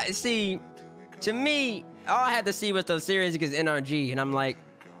 I see. To me, all I had to see was the series against NRG, and I'm like,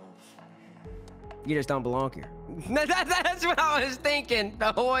 you just don't belong here. That's what I was thinking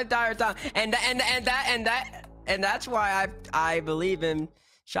the whole entire time, and that's why I believe in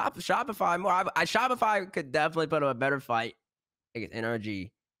Shopify more. Shopify could definitely put up a better fight against NRG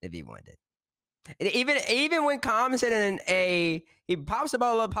if he wanted. Even when Calm is hitting he pops the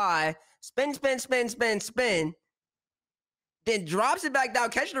ball up high, spin, then drops it back down,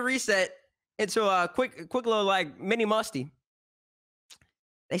 catch the reset into a quick little like mini musty.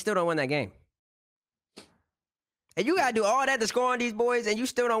 They still don't win that game. And you gotta do all that to score on these boys, and you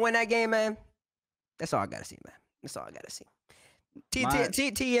still don't win that game, man. That's all I gotta see, man. That's all I gotta see.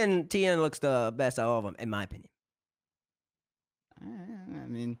 TN looks the best out of all of them, in my opinion. I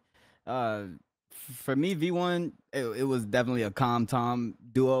mean, for me, V1, it was definitely a Calm Tom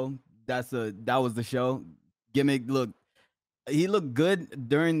duo. That was the show. Gimmick he looked good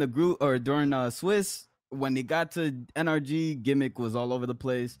during the group or during Swiss. When they got to NRG, Gimmick was all over the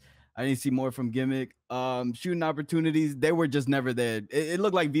place. I didn't see more from Gimmick. Shooting opportunities, they were just never there. It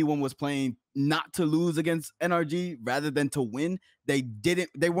looked like V1 was playing not to lose against NRG rather than to win. They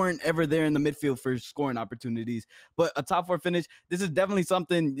weren't ever there in the midfield for scoring opportunities. But a top 4 finish, this is definitely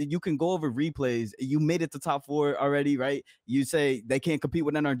something you can go over replays. You made it to top 4 already, right? You say they can't compete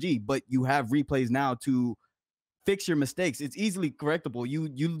with NRG, but you have replays now to fix your mistakes. It's easily correctable.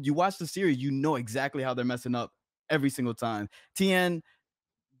 You watch the series, you know exactly how they're messing up every single time. TN,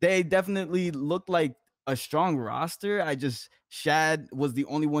 they definitely looked like a strong roster. Shad was the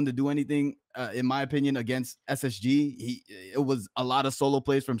only one to do anything, in my opinion, against SSG. It was a lot of solo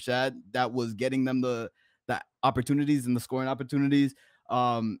plays from Shad that was getting them the opportunities and the scoring opportunities.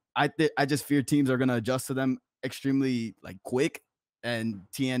 I just fear teams are gonna adjust to them extremely quick, and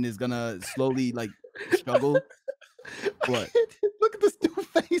TN is gonna slowly struggle. What? Look at this new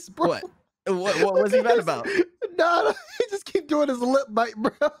face, bro. What was he mad about? No, he just keep doing his lip bite,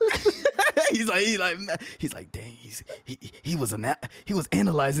 bro. he's like, dang, he was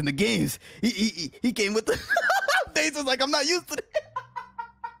analyzing the games. He came with the face was like, I'm not used to it.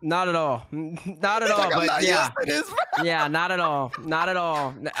 Not at all. Not at all. But yeah. Yeah, not at all. Not at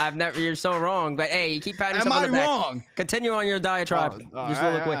all. You're so wrong. But hey, you keep patting yourself on the back. Wrong? Continue on your diatribe. Just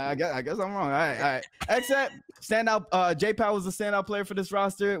really quick. I guess I'm wrong. All right. Except standout. J-Pow was the standout player for this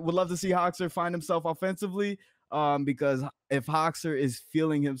roster. Would love to see Hoxer find himself offensively. Because if Hoxer is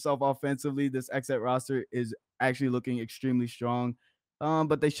feeling himself offensively, this Xset roster is actually looking extremely strong.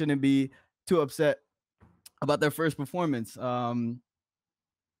 But they shouldn't be too upset about their first performance.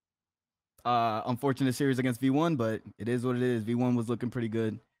 Unfortunate series against V1, but it is what it is. V1 was looking pretty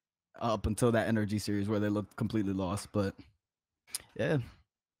good up until that Energy series where they looked completely lost. But Yeah.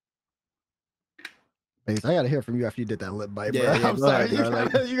 I gotta hear from you after you did that lip bite, bro. Yeah, I'm sorry.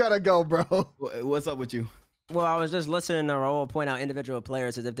 You gotta go, bro. What's up with you? Well, I was just listening to Roll point out individual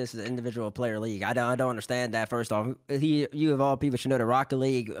players as if this is an individual player league. I don't understand that. First off, you of all people should know the Rocket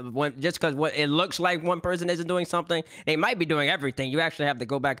League. Just because what it looks like one person isn't doing something, they might be doing everything. You actually have to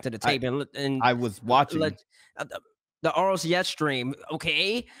go back to the tape and I was watching the RLCS stream.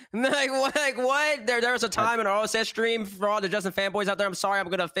 Okay, like what? There's a time in the RLCS stream for all the Justin fanboys out there. I'm sorry, I'm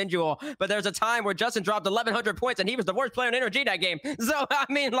gonna offend you all, but there's a time where Justin dropped 1,100 points and he was the worst player in Energy that game. So I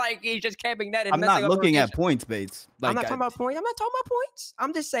mean, like he's just camping that. And I'm not looking at points, Bates. Like, I'm not talking about points. I'm not talking about points.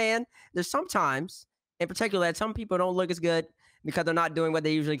 I'm just saying there's sometimes, in particular, that some people don't look as good because they're not doing what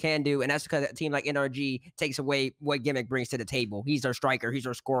they usually can do, and that's because a team like NRG takes away what Gimmick brings to the table. He's our striker, he's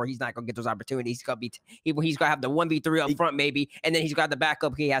our scorer. He's not gonna get those opportunities. He's gonna have the 1v3 up front maybe, and then he's got the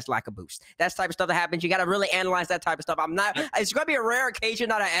backup. He has lack of boost. That's the type of stuff that happens. You got to really analyze that type of stuff. It's gonna be a rare occasion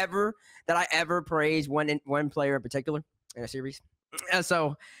that I ever praise one player in particular in a series. And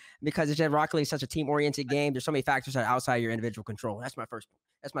so, because it's just Rocket League is such a team-oriented game, there's so many factors that are outside your individual control. That's my first point.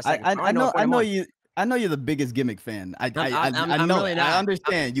 That's my second. I know you're the biggest Gimmick fan. I know. Really I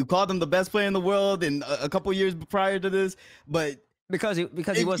understand. You called him the best player in the world in a couple years prior to this, but because he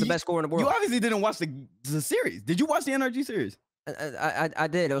was the best scorer in the world. You obviously didn't watch the series. Did you watch the NRG series? I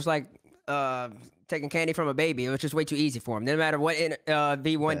did. It was like taking candy from a baby. It was just way too easy for him. Didn't matter what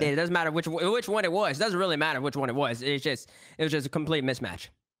V1 did. It doesn't matter which one it was. It doesn't really matter which one it was. It was just a complete mismatch.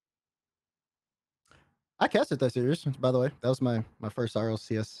 I casted that series, by the way. That was my first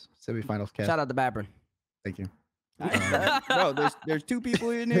RLCS semifinals cast. Shout out to Babrin. Thank you. Bro, there's two people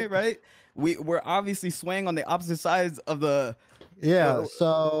in here, right? We're obviously swaying on the opposite sides of the. Yeah,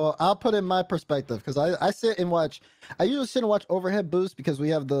 so I'll put in my perspective because I sit and watch. I usually sit and watch overhead boost because we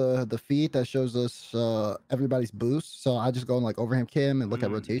have the feed that shows us everybody's boost. So I just go in like overhead cam and look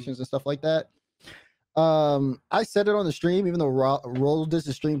at rotations and stuff like that. I said it on the stream, even though Roll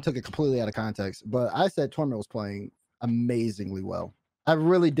Dizz stream took it completely out of context, but I said Torment was playing amazingly well. I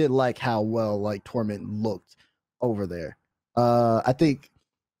really did like how well like Torment looked over there. I think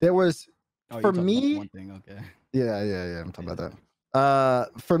there was for me one thing, okay. Yeah, I'm talking about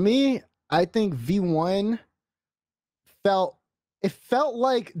that. For me, I think V1 felt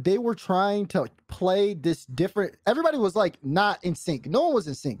like they were trying to play this different. Everybody was like not in sync. No one was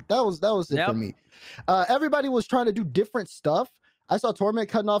in sync. That was it for me. Everybody was trying to do different stuff. I saw Torment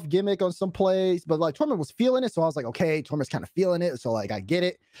cutting off Gimmick on some plays, but like Torment was feeling it, so I was like, okay, Torment's kind of feeling it, so like I get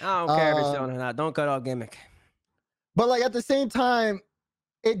it. I don't care if it's feeling or not. Don't cut off Gimmick. But like at the same time,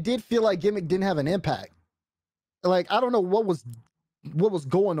 it did feel like Gimmick didn't have an impact. Like I don't know what was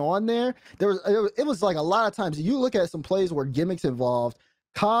going on there. It was like a lot of times you look at some plays where Gimmick's involved.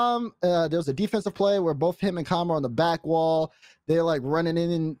 There was a defensive play where both him and Com are on the back wall. They're like running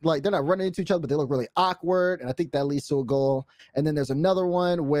in, like they're not running into each other, but they look really awkward. And I think that leads to a goal. And then there's another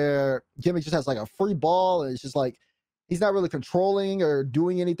one where Gimmick just has like a free ball, and it's just like he's not really controlling or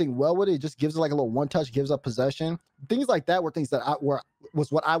doing anything well with it. It just gives it like a little one touch, gives up possession. Things like that were things that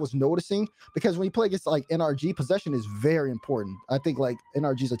was what I was noticing, because when you play against like NRG, possession is very important. I think like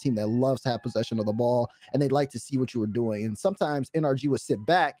NRG is a team that loves to have possession of the ball, and they'd like to see what you were doing. And sometimes NRG would sit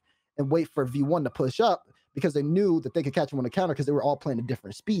back and wait for V1 to push up because they knew that they could catch him on the counter because they were all playing at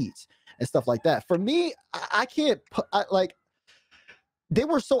different speeds and stuff like that. For me, I can't put like they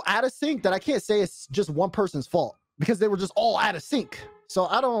were so out of sync that I can't say it's just one person's fault, because they were just all out of sync. So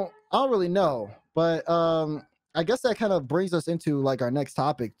I don't really know. But I guess that kind of brings us into like our next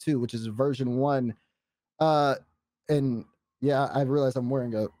topic too, which is version 1. And yeah, I realize I'm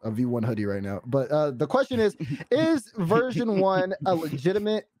wearing a V1 hoodie right now. But the question is version 1 a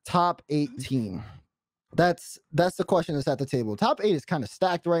legitimate top 8 team? That's the question that's at the table. Top 8 is kind of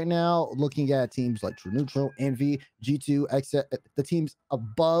stacked right now, looking at teams like True Neutral, Envy, G2, the teams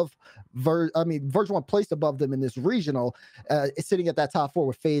above version 1 placed above them in this regional. It's sitting at that top 4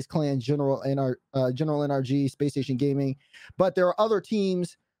 with FaZe Clan, General NRG, Space Station Gaming. But there are other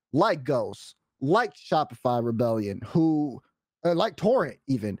teams like Ghost, like Shopify Rebellion, who like Torrent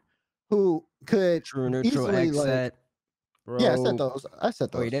even, who could True Neutral, easily Rogue. Yeah, I said those.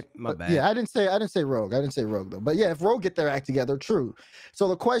 Oh, you did? My bad. Yeah, I didn't say Rogue. I didn't say Rogue though. But yeah, if Rogue get their act together, true. So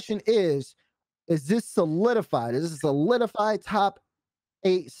the question is this solidified? Is this a solidified top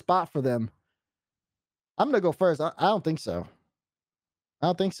 8 spot for them? I'm gonna go first. I don't think so.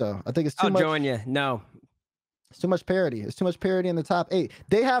 I think it's too much. I'll join you. No. It's too much parity. It's too much parity in the top 8.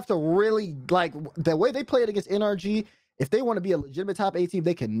 They have to really, like, the way they played against NRG, if they want to be a legitimate top 8 team,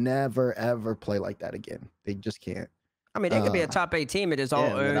 they can never, ever play like that again. They just can't. I mean, they could be a top 8 team and just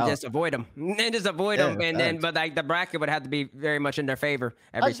just avoid them, and just avoid them, and then but like the bracket would have to be very much in their favor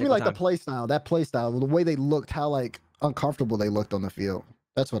every single time. I just mean like the play style, the way they looked, how like uncomfortable they looked on the field.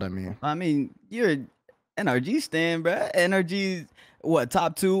 That's what I mean. I mean, you're NRG stan, bro. NRG, what,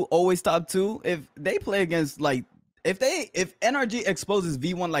 top 2, always top 2. If they play against like, if NRG exposes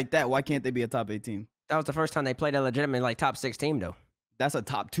V1 like that, why can't they be a top 8 team? That was the first time they played a legitimate like top 6 team though. That's a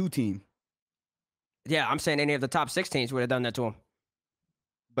top 2 team. Yeah, I'm saying any of the top 6 teams would have done that to them.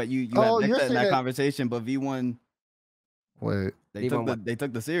 But you have Nexa in that conversation, but V1, wait, they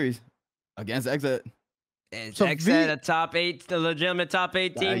took the series against Exit. Is Exit a top 8, the legitimate top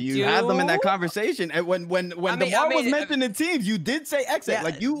 8 team? You had them in that conversation, and when DeMar was mentioned in teams, you did say Exit. Yeah,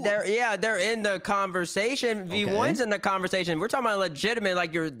 like you, they're in the conversation. V1's in the conversation. We're talking about legitimate,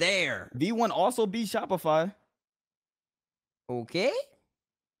 like you're there. V1 also beat Shopify. Okay.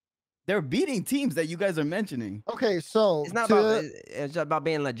 They're beating teams that you guys are mentioning. Okay, so it's about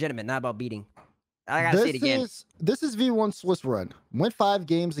being legitimate, not about beating. I gotta see it again. This is V1 Swiss run. Went 5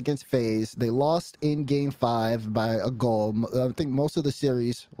 games against FaZe. They lost in game 5 by a goal. I think most of the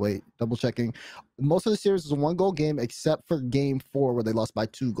series. Wait, double checking. Most of the series was a 1-goal game, except for game 4 where they lost by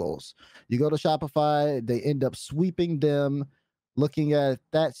 2 goals. You go to Shopify, they end up sweeping them. Looking at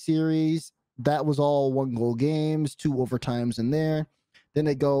that series, that was all 1-goal games, 2 overtimes in there. Then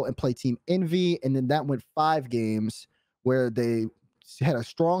they go and play Team Envy, and then that went 5 games where they had a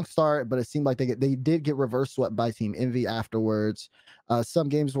strong start, but it seemed like they did get reverse swept by Team Envy afterwards. Some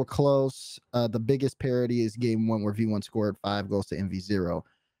games were close. The biggest parity is game 1 where V1 scored 5 goals to Envy 0.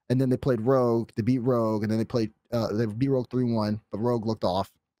 And then they played Rogue to beat Rogue, and then they beat Rogue 3-1, but Rogue looked off.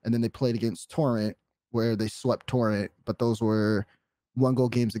 And then they played against Torrent where they swept Torrent, but those were 1-goal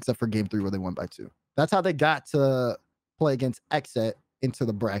games except for game 3 where they won by 2. That's how they got to play against Exet into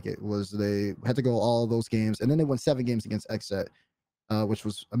the bracket, was they had to go all those games, and then they won 7 games against Exet, which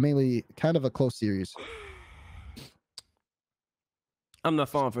was mainly kind of a close series. I'm not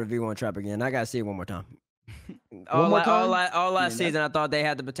falling for the V1 trap again. I gotta see it one more time. All last season, I thought they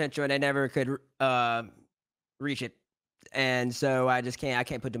had the potential and they never could reach it, and so I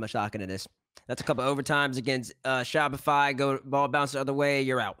can't put too much stock into this. That's a couple overtimes against Shopify. Ball bounce the other way,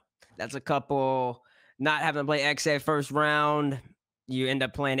 you're out. That's a couple not having to play XA first round. You end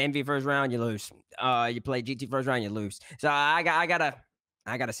up playing Envy first round, you lose. You play GT first round, you lose. So I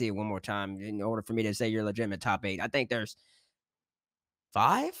gotta see it one more time in order for me to say you're legitimate top 8. I think there's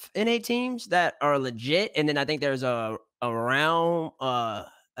 5 NA teams that are legit, and then I think there's a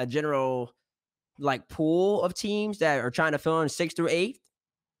general like pool of teams that are trying to fill in 6th through 8th.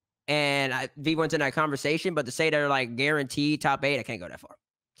 And V1's in that conversation, but to say they're like guaranteed top 8, I can't go that far.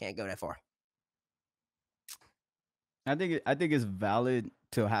 Can't go that far. I think it's valid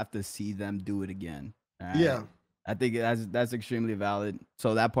to have to see them do it again. Right? Yeah, I think that's extremely valid.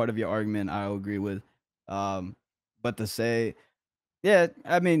 So that part of your argument, I'll agree with. But to say, yeah,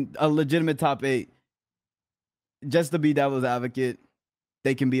 I mean, a legitimate top 8, just to be devil's advocate,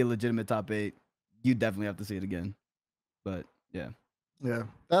 they can be a legitimate top 8. You definitely have to see it again. But yeah,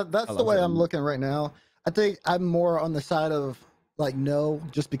 that's the way I'm looking right now. I think I'm more on the side of like no,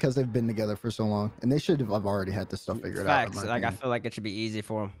 just because they've been together for so long, and they should have already had this stuff figured out. Like I feel like it should be easy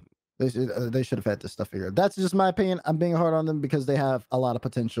for them. They should have had this stuff figured out. That's just my opinion. I'm being hard on them because they have a lot of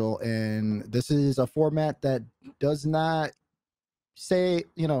potential, and this is a format that does not say,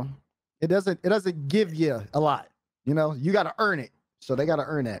 it doesn't give you a lot. You got to earn it, so they got to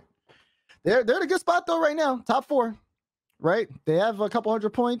earn it. They're in a good spot though right now, top 4, right? They have a couple 100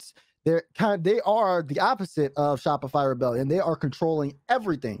 points. They are the opposite of Shopify Rebellion. They are controlling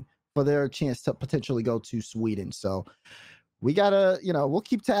everything for their chance to potentially go to Sweden. So we gotta, we'll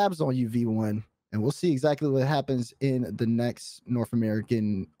keep tabs on you, V1, and we'll see exactly what happens in the next North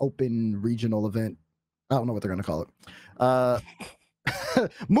American Open regional event. I don't know what they're gonna call it.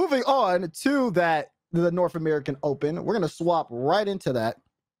 Moving on to the North American Open, we're gonna swap right into that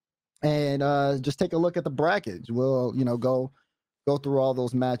and just take a look at the brackets. We'll, go through all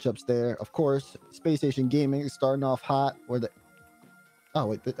those matchups there. Of course, Space Station Gaming is starting off hot.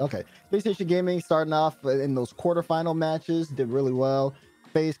 Space Station Gaming starting off in those quarterfinal matches, did really well.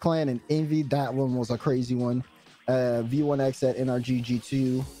 FaZe Clan and Envy, that one was a crazy one. V1X at NRG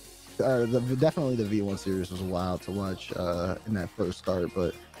G2. Definitely the V1 series was wild to watch in that first start.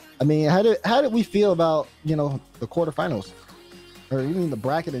 But I mean, how did we feel about the quarterfinals, or even the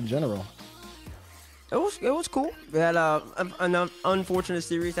bracket in general? It was cool. We had an unfortunate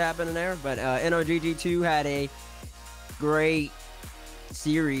series happening there, but NRGG2 had a great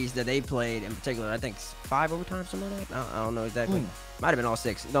series that they played. In particular, I think 5 overtime, something like that. I don't know exactly. Might have been all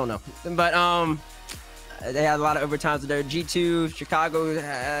 6. Don't know. But they had a lot of overtimes there. G2 Chicago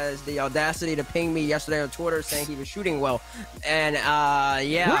has the audacity to ping me yesterday on Twitter saying he was shooting well, and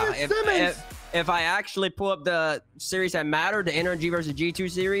yeah, if I actually pull up the series that mattered, the NRG versus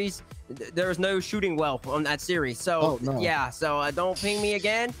G2 series, there was no shooting well on that series. So yeah, so don't ping me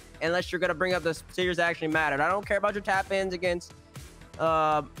again unless you're gonna bring up the series that actually mattered. I don't care about your tap ins against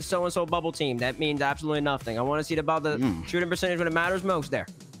so-and-so bubble team. That means absolutely nothing. I want to see about the shooting percentage when it matters most there.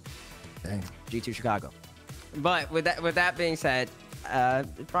 Dang. G2 Chicago. But with that being said,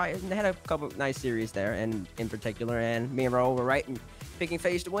 probably they had a couple nice series there, and in particular, and me and Roll were right in picking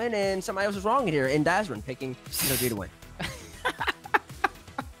FaZe to win, and somebody else was wrong here in Dazerin picking NRG to win.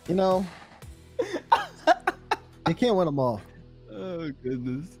 You know, you can't win them all. Oh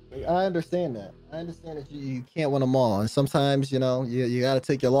goodness. I understand that. I understand that you can't win them all, and sometimes you know you got to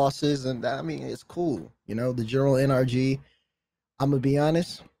take your losses, and I mean it's cool. You know, the general NRG. I'm gonna be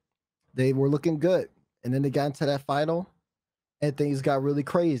honest, they were looking good, and then they got into that final, and things got really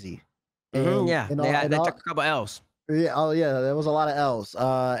crazy. And, they took a couple L's. Yeah, oh yeah, there was a lot of L's.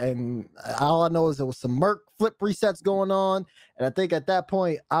 And all I know is there was some Merc flip resets going on, and I think at that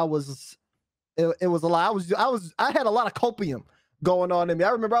point it was a lot. I had a lot of copium going on in me.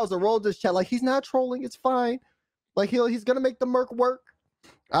 I remember I was a Roll Dizz chat like he's not trolling, it's fine. Like he's gonna make the Merc work.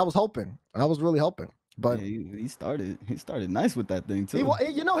 I was hoping. I was really hoping. But yeah, he started nice with that thing too. He was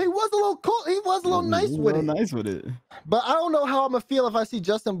a little cool. He was a little nice with it. Nice with it. But I don't know how I'm gonna feel if I see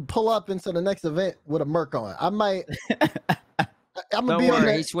Justin pull up into the next event with a Merc on. I might. I'm gonna be on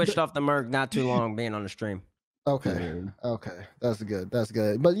that. He switched off the Merc not too long being on the stream. Okay. Okay. That's good. That's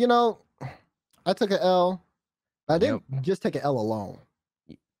good. But you know, I took an L. I didn't just take an L alone.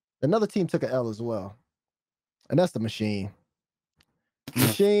 Another team took an L as well, and that's the Machine.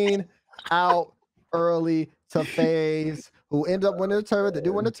 Machine out early to FaZe, who end up winning the tournament. They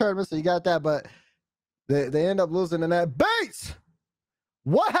do win the tournament, so you got that, but they end up losing in that. Bates,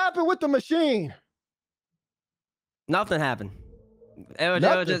 what happened with the Machine? Nothing happened. It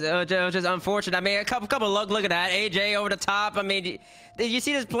was just unfortunate. I mean, a couple look at that. AJ over the top. I mean, did you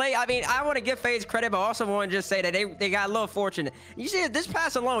see this play? I mean, I want to give FaZe credit, but also want to just say that they got a little fortunate. You see this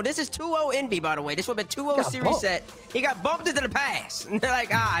pass alone. This is 2-0 Envy, by the way. This would have been 2-0 series set. He got bumped into the pass. And they're like,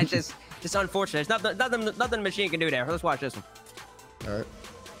 it's just unfortunate. It's nothing the Machine can do there. Let's watch this one. All right.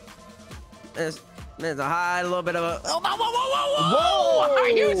 There's a high little bit of a. Whoa! Are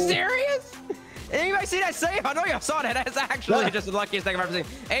you serious? Anybody see that save? I know y'all saw that. That's actually just the luckiest thing I've ever seen.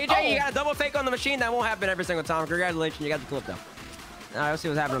 AJ, you got a double fake on the Machine. That won't happen every single time. Congratulations, you got the clip though. All right, let's see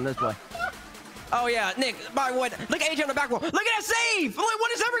what's happening on this play. Oh yeah, Nick, by the way, look at AJ on the back wall. Look at that save!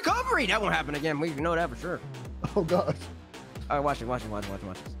 What is that recovery? That won't happen again. We know that for sure. Oh god. All right, watch this.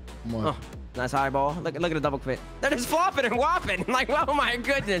 Come on. Oh, nice high ball. Look at the double fit. They're just flopping and whopping. Like, oh my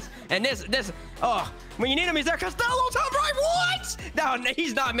goodness. And this, when you need him, he's there. Costello top right. What? No,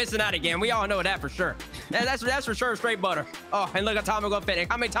 he's not missing that again. We all know that for sure. And that's for sure straight butter. Oh, and look at Atomico fitting.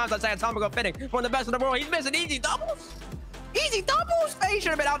 How many times I say Atomico fitting? One of the best in the world. He's missing easy doubles. Easy doubles. He should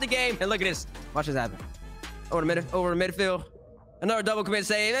have been out the game. And look at this. Watch this happen. Over the midfield. Another double commit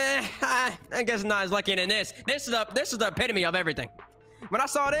save. I guess not as lucky in this. This is the epitome of everything. When I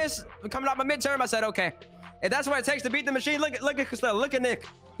saw this coming out my midterm, I said, okay, if that's what it takes to beat the Machine, look at Costello, look at Nick.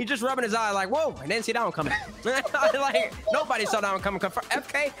 He's just rubbing his eye like, whoa, I didn't see that one coming. Like, nobody saw that one coming.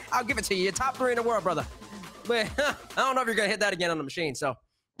 FK, I'll give it to you. You're top 3 in the world, brother. But I don't know if you're going to hit that again on the Machine, so.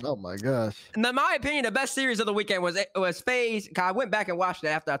 Oh my gosh. In my opinion, the best series of the weekend was FaZe. I went back and watched it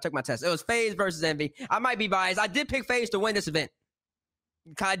after I took my test. It was FaZe versus Envy. I might be biased. I did pick FaZe to win this event.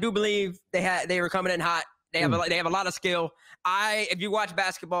 I do believe they were coming in hot. They have a lot of skill. If you watch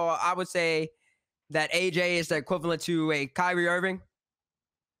basketball, I would say that AJ is the equivalent to a Kyrie Irving,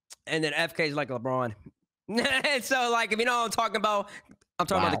 and then FK is like LeBron. So, like, if you know what I'm talking about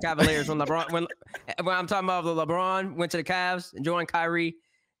the Cavaliers when I'm talking about the LeBron went to the Cavs and joined Kyrie.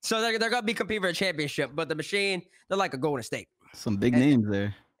 So they're gonna be competing for a championship, but the Machine, they're like a Golden State. Some big names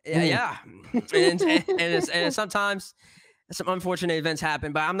there. Yeah. and sometimes some unfortunate events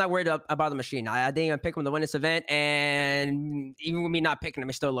happen, but I'm not worried about the Machine. I didn't even pick them to win this event, and even with me not picking them,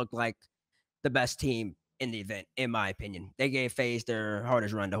 it still looked like the best team in the event, in my opinion. They gave FaZe their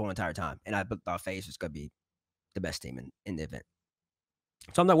hardest run the whole entire time, and I thought FaZe was going to be the best team in the event.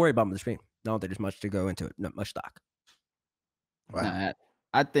 So I'm not worried about the Machine. I don't think there's much to go into it, not much stock. Wow.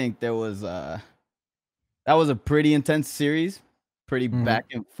 I think that was a pretty intense series, pretty back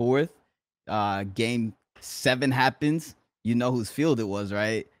and forth. Game 7 happens. You know whose field it was,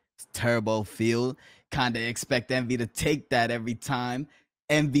 right? It's Turbo field. Kind of expect Envy to take that every time.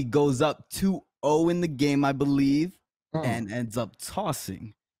 Envy goes up 2-0 in the game, I believe, and ends up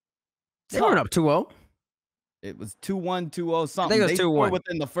tossing. They weren't up 2-0. It was 2-1, 2-0 something. I think it was 2-1 scored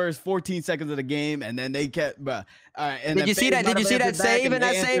within the first 14 seconds of the game, and then they kept. And did you see that? Did you see that save in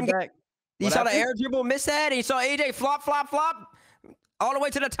that same game? You saw the air dribble miss that, and you saw AJ flop, flop, flop all the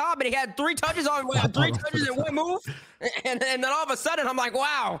way to the top, and he had 3 touches on 3 touches in one move, and then all of a sudden I'm like,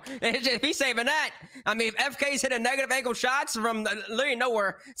 wow, if he's saving that. I mean, if FK's hitting negative angle shots from literally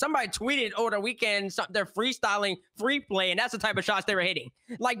nowhere, somebody tweeted over the weekend they're freestyling free play, and that's the type of shots they were hitting.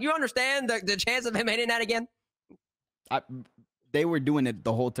 Like, you understand the chance of him hitting that again? They were doing it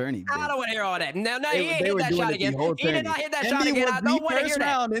the whole tourney. I don't want to hear all that. No, he ain't hit that shot again. He did not hit that shot again. I don't want to hear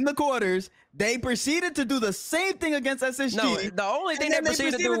that. In the quarters, they proceeded to do the same thing against SSG. No, the only thing they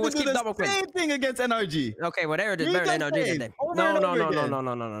proceeded to do was keep double clicking. Same thing against NRG. Okay, well, they were better than NRG.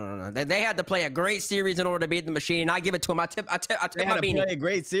 No. They had to play a great series in order to beat the machine. I give it to them. I tip my beanie. Play a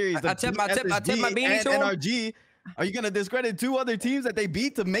great series. I tip my beanie to them. NRG. Are you gonna discredit 2 other teams that they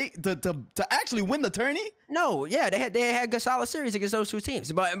beat to actually win the tourney? No, yeah, they had a solid series against those 2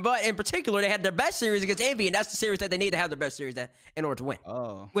 teams, but in particular they had their best series against Envy, and that's the series that they need to have their best series in order to win.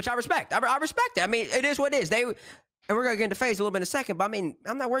 Oh, which I respect. I respect it. I mean, it is what it is. And we're gonna get into FaZe a little bit in a second, but I mean,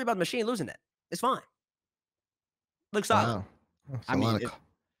 I'm not worried about the machine losing that. It's fine. Looks solid. Wow. A lot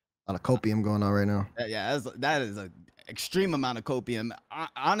of copium going on right now. Yeah, that is an extreme amount of copium.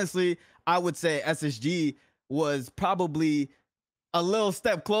 Honestly, I would say SSG was probably a little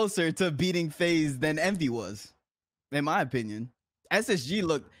step closer to beating FaZe than Envy was, in my opinion. SSG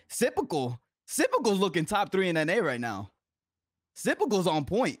looked Sypical's looking top 3 in NA right now. Sypical's on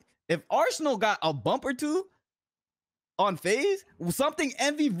point. If Arsenal got a bump or 2 on FaZe, something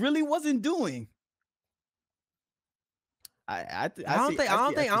Envy really wasn't doing. I don't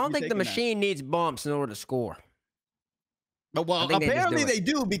think the machine needs bumps in order to score. Well, apparently they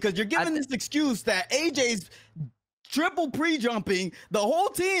do, because you're giving this excuse that AJ's triple pre-jumping. The whole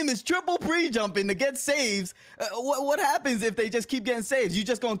team is triple pre-jumping to get saves. What happens if they just keep getting saves? You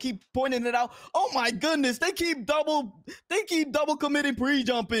just gonna keep pointing it out? Oh my goodness, they keep double committing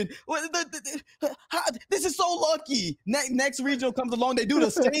pre-jumping. This is so lucky. Next regional comes along, they do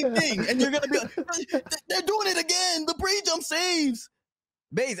the same thing, and you're gonna be like, they're doing it again. The pre-jump saves.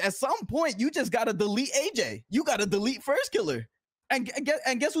 FaZe, at some point, you just gotta delete AJ. You gotta delete First Killer. And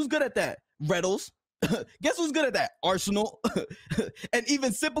guess who's good at that? Reddles. Guess who's good at that? Arsenal. And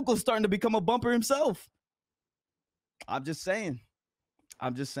even Sypical's starting to become a bumper himself. I'm just saying.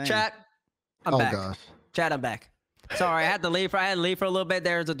 Chat, I'm back. Gosh. Chat, I'm back. Sorry, I had to leave for a little bit.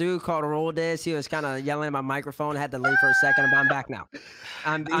 There's a dude called Roll Dizz. He was kind of yelling at my microphone. I had to leave for a second, but I'm back now.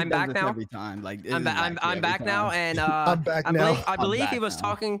 I'm back now. Every time, like I'm back now, and I'm back now. I believe he was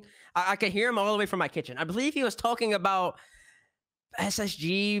talking. I could hear him all the way from my kitchen. I believe he was talking about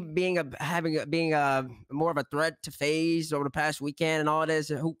SSG being more of a threat to FaZe over the past weekend, and all this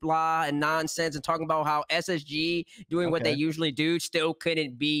hoopla and nonsense, and talking about how SSG doing what they usually do still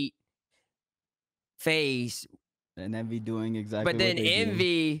couldn't beat FaZe. And Envy doing exactly. But then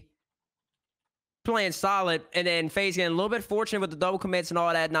Envy playing solid, and then FaZe getting a little bit fortunate with the double commits and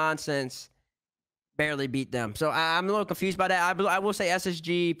all that nonsense, barely beat them. So I'm a little confused by that. I will say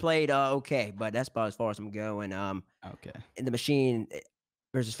SSG played okay, but that's about as far as I'm going. Okay. In the machine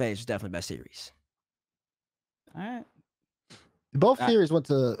versus FaZe was definitely best series. All right. Both series went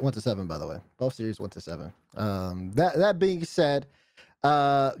to 7, by the way. Both series went to 7. That being said,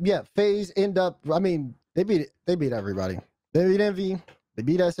 yeah, FaZe end up. I mean, they beat everybody. They beat Envy. They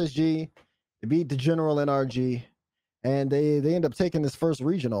beat SSG. They beat the General NRG, and they end up taking this first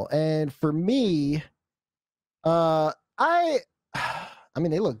regional. And for me, I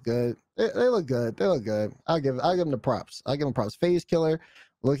mean, they look good. They look good. They look good. I'll give them the props. FaZe Killer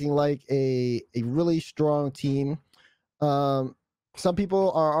looking like a really strong team. Some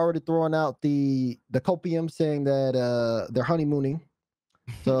people are already throwing out the copium, saying that they're honeymooning.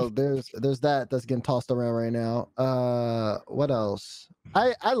 So there's that's getting tossed around right now. What else?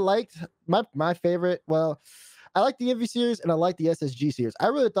 I liked my favorite. Well, I like the Envy series and I like the SSG series. I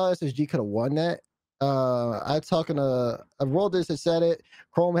really thought SSG could have won that. I talking to Roll Dizz had said it.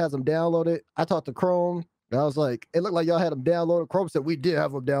 Chrome has them downloaded. I talked to Chrome and I was like, it looked like y'all had them downloaded. Chrome said we did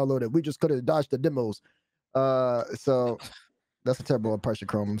have them downloaded. We just could have dodged the demos. So that's a terrible impression,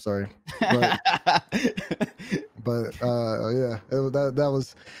 Chrome. I'm sorry. But yeah,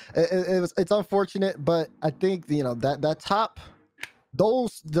 it's unfortunate, but I think that top,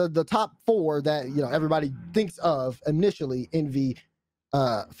 the top 4 that everybody thinks of initially, Envy,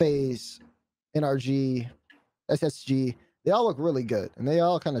 FaZe, NRG, SSG, they all look really good, and they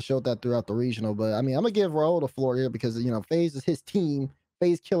all kind of showed that throughout the regional. But I mean, I'm gonna give Raul the floor here because FaZe is his team.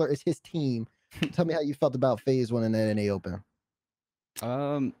 FaZe Killer is his team. Tell me how you felt about FaZe winning that NA Open.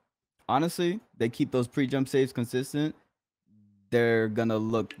 honestly, they keep those pre-jump saves consistent, they're gonna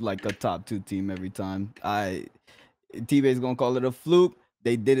look like a top 2 team every time. TBate's gonna call it a fluke.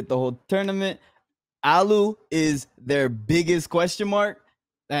 They did it the whole tournament. Alu is their biggest question mark,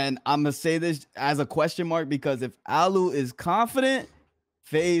 and I'm gonna say this as a question mark because if Alu is confident,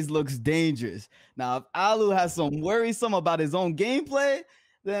 FaZe looks dangerous. Now, if Alu has some worrisome about his own gameplay,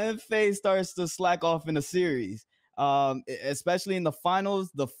 then FaZe starts to slack off in a series. Especially in the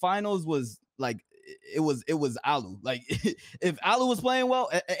finals. The finals was like it was Alu. Like if Alu was playing well,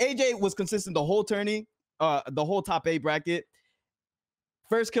 AJ was consistent the whole tourney, the whole top 8 bracket.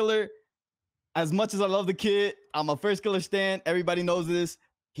 First killer. As much as I love the kid, I'm a first killer stan. Everybody knows this.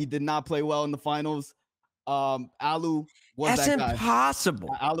 He did not play well in the finals. Alu was that guy. That's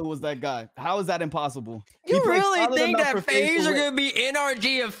impossible. Alu was that guy. How is that impossible? You really think that FaZe are going to be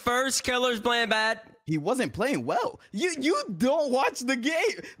NRG if first killer's playing bad? He wasn't playing well. You don't watch the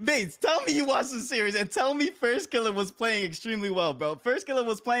game. Bates, tell me you watched the series and tell me first killer was playing extremely well, bro. First killer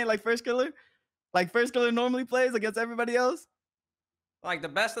was playing like first killer? Like first killer normally plays against everybody else? Like the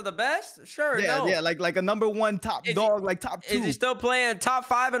best of the best? Sure. Yeah, no. yeah, like a number 1 top dog, like top 2. Is he still playing top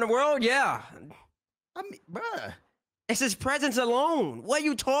 5 in the world? Yeah. I mean, bruh. It's his presence alone. What are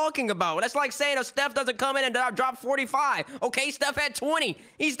you talking about? That's like saying if Steph doesn't come in and drop 45. Okay, Steph had 20.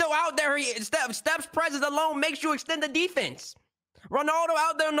 He's still out there. Steph's presence alone makes you extend the defense. Ronaldo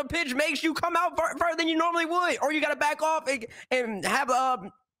out there on the pitch makes you come out further than you normally would. Or you got to back off and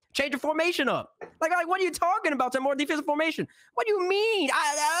have change your formation up. Like, what are you talking about? To more defensive formation? What do you mean?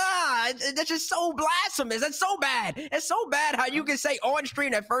 That's just so blasphemous. That's so bad. It's so bad how you can say on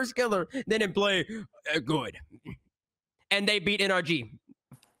stream that first killer didn't play good. And they beat NRG.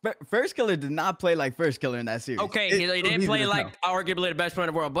 First killer did not play like first killer in that series. Okay, he didn't play like arguably the best player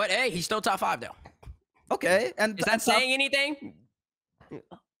in the world. But hey, he's still top 5 though. Okay. And is that saying anything?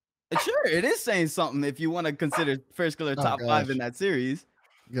 Sure, it is saying something if you want to consider first killer top 5 in that series.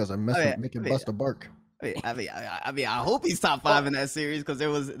 You guys are making Buster bark. I mean, I hope he's top 5 in that series because there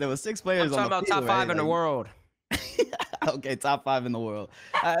was 6 players. I'm talking about top 5 in the world. Okay, top 5 in the world.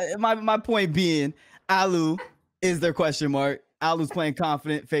 My point being, Alu is their question mark. Alu's playing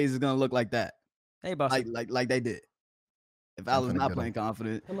confident. FaZe is gonna look like that. Hey, Buster. Like they did. If Alu's not playing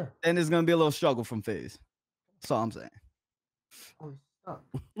confident, then there's gonna be a little struggle from FaZe. That's all I'm saying. Hold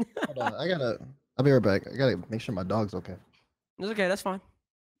on, I'll be right back. I gotta make sure my dog's okay. It's okay. That's fine.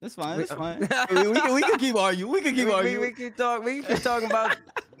 That's fine. That's fine. we can keep arguing. We can keep arguing. We keep talking about.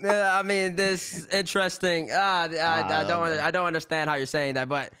 I mean, this interesting. I don't understand how you're saying that,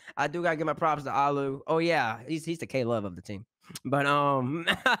 but I do gotta give my props to Alu. Oh yeah, he's the K Love of the team. But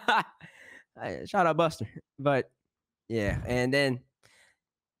shout out Buster. But yeah, and then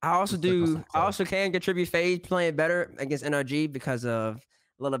I also can contribute FaZe playing better against NRG because of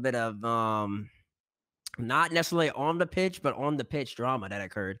a little bit of not necessarily on the pitch, but on the pitch drama that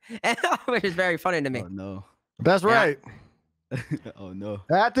occurred, which is very funny to me. Oh no, that's right. Oh no,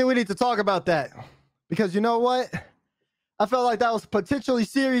 I think we need to talk about that because you know what? I felt like that was potentially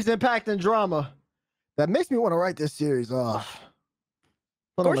series impacting drama that makes me want to write this series off.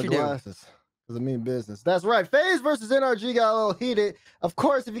 Put on my glasses because I mean business. That's right. FaZe versus NRG got a little heated. Of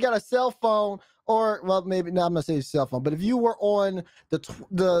course, if you got a cell phone or well, maybe not, I'm gonna say cell phone, but if you were on the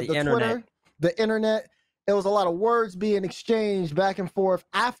Twitter, the internet. There was a lot of words being exchanged back and forth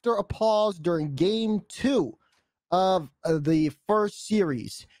after a pause during game 2 of the first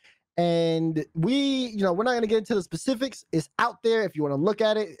series. And we're not going to get into the specifics. It's out there. If you want to look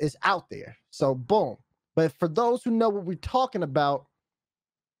at it, it's out there. So boom. But for those who know what we're talking about,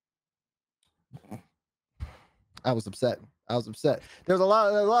 I was upset. There was a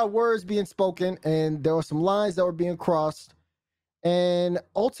lot of words being spoken and there were some lines that were being crossed. And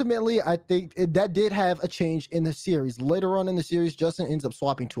ultimately, I think that did have a change in the series. Later on in the series, Justin ends up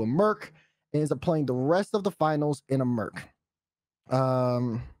swapping to a Merc and ends up playing the rest of the finals in a Merc.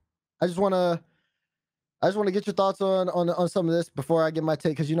 I just want to get your thoughts on some of this before I get my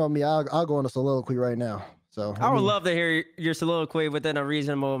take, because you know me, I'll go on a soliloquy right now. So I would love to hear your soliloquy within a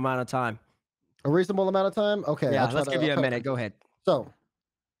reasonable amount of time. A reasonable amount of time? Okay. Yeah, let's give you a minute. Go ahead. So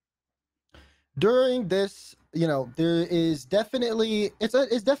during this, there is definitely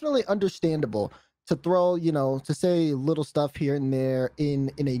it's definitely understandable to throw, to say little stuff here and there in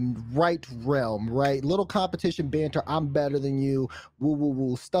a right realm, right? Little competition banter. I'm better than you. Woo woo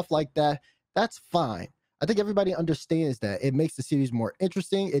woo. Stuff like that. That's fine. I think everybody understands that. It makes the series more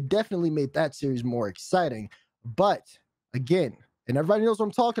interesting. It definitely made that series more exciting. But again, and everybody knows what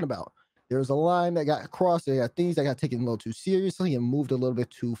I'm talking about. There's a line that got crossed. There are things that got taken a little too seriously and moved a little bit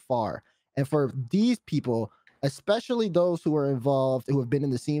too far. And for these people especially those who are involved, who have been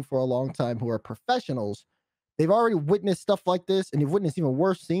in the scene for a long time, who are professionals. They've already witnessed stuff like this, and you've witnessed even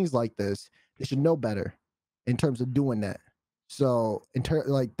worse scenes like this. They should know better in terms of doing that. So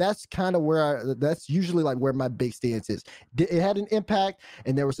like that's kind of where that's usually like where my big stance is. It had an impact,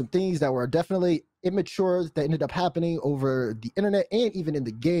 and there were some things that were definitely immature that ended up happening over the internet and even in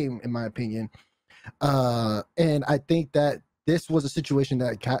the game, in my opinion. And I think that this was a situation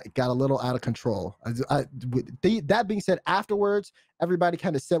that got a little out of control. That being said, afterwards, everybody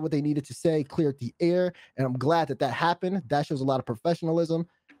kind of said what they needed to say, cleared the air, and I'm glad that that happened. That shows a lot of professionalism.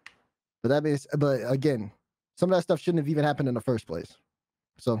 But again, some of that stuff shouldn't have even happened in the first place.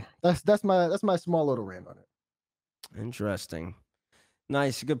 So that's my small little rant on it. Interesting.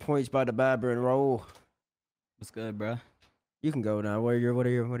 Nice, good points by the Babber and Roll. What's good, bro? You can go now. What are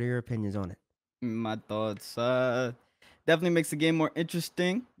your opinions on it? My thoughts. Definitely makes the game more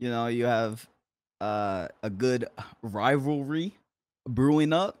interesting. You know, you have a good rivalry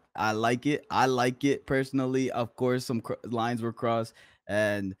brewing up. I like it personally. Of course, some lines were crossed,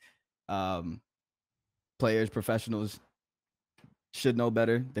 and players, professionals should know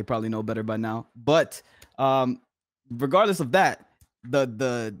better. They probably know better by now. But regardless of that,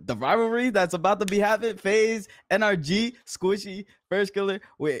 the rivalry that's about to be happening, FaZe, NRG, Squishy, First Killer.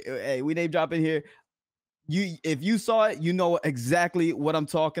 We name dropping here. If you saw it, you know exactly what I'm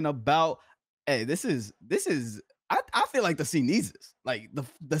talking about. Hey, this is I feel like the scene needs this. Like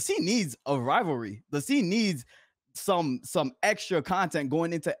the scene needs a rivalry. The scene needs some extra content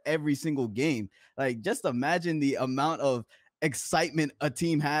going into every single game. Like, just imagine the amount of excitement a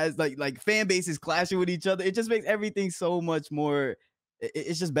team has, like fan bases clashing with each other. It just makes everything so much more.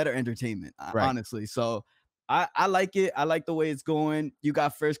 It's just better entertainment, right? Honestly. So I like it. I like the way it's going. You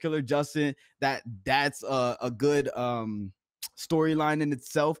got First Killer Justin. That's a good storyline in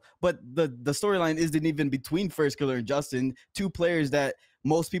itself. But the storyline isn't even between First Killer and Justin, two players that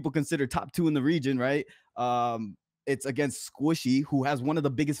most people consider top 2 in the region, right? It's against Squishy, who has one of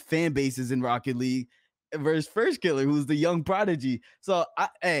the biggest fan bases in Rocket League, versus First Killer, who's the young prodigy. So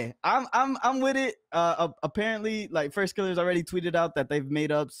I'm with it. Apparently, like, First Killer's already tweeted out that they've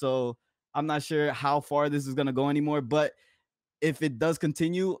made up, so I'm not sure how far this is gonna go anymore. But if it does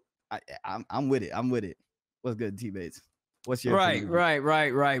continue, I'm with it. I'm with it. What's good, TBates? What's your right?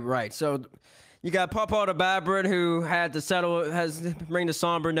 So you got Papa the Babber, who had to bring the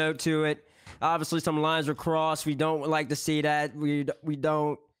somber note to it. Obviously, some lines were crossed. We don't like to see that. We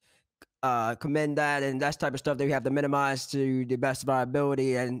don't commend that, and that's type of stuff that we have to minimize to the best of our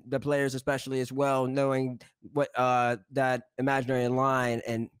ability, and the players especially as well, knowing what that imaginary line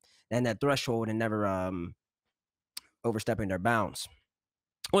and that threshold, and never overstepping their bounds.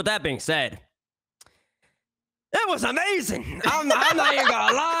 With that being said, it was amazing. I'm not even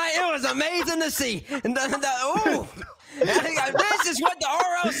gonna lie. It was amazing to see. Ooh. This is what the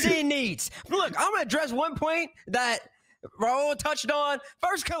RLC needs. Look, I'm gonna address one point that Raul touched on.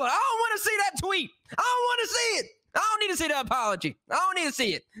 First Killer, I don't want to see that tweet. I don't want to see it. I don't need to see the apology. I don't need to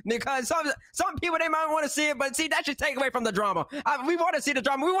see it, because some people, they might want to see it, but see, that should take away from the drama. We want to see the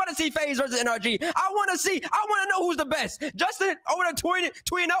drama. We want to see FaZe versus NRG. I want to know who's the best. Justin over there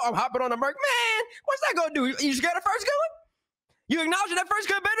tweeting out, I'm hopping on the merc. Man, what's that gonna do? You scared of First Killer? You acknowledge that First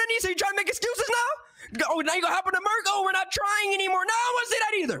Killer better than you, so you trying to make excuses now? Oh, now you gonna hop on the merc? Oh, we're not trying anymore. No, I don't want to see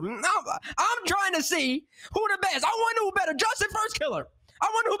that either. No, I'm trying to see who the best. I want to know who better, Justin, First Killer. I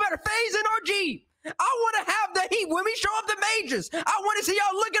want to know who better, FaZe, NRG. I want to have the heat when we show up the majors. I want to see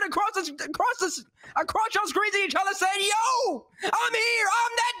y'all looking across y'all screens at each other saying, yo, I'm here.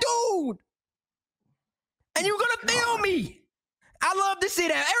 I'm that dude. And you're going to feel me. I love to see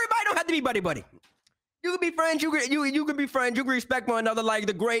that. Everybody don't have to be buddy-buddy. You can be friends. You can be friends. You can respect one another, like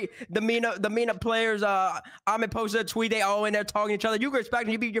the MENA players. I'm posted a tweet. They all in there talking to each other. You can respect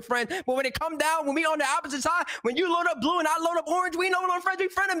and you be your friend. But when it come down, when we on the opposite side, when you load up blue and I load up orange, we know we're friends. We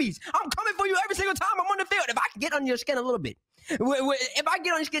frenemies. I'm coming for you every single time I'm on the field. If I can get on your skin a little bit, if I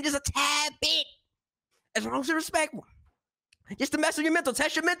get on your skin just a tad bit, as long as you're respectful, just to mess with your mental,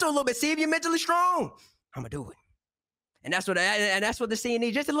 test your mental a little bit, see if you're mentally strong. I'm gonna do it. And that's what the scene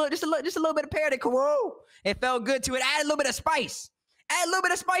needs. Just a little bit of parody. Whoa. It felt good to it. Add a little bit of spice. Add a little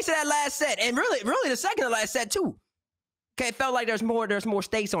bit of spice to that last set. And really the second to last set too. Okay, it felt like there's more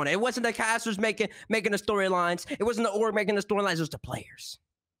stakes on it. It wasn't the casters making the storylines. It wasn't the org making the storylines. It was the players.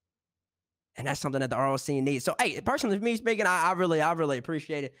 And that's something that the RLC needs. So, hey, personally, me speaking, I really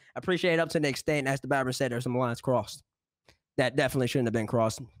appreciate it. I appreciate it up to the extent, as the Babber said, there's some lines crossed that definitely shouldn't have been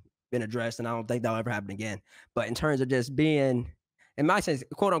crossed, been addressed, and I don't think that'll ever happen again. But in terms of just being, in my sense,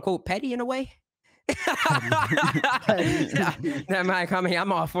 quote unquote, petty in a way, That might come here.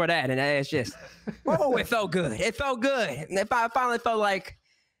 I'm all for that, and it's just, oh, it felt good. It felt good. And if I finally felt like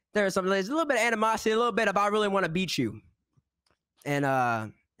there's a little bit of animosity, a little bit of I really want to beat you,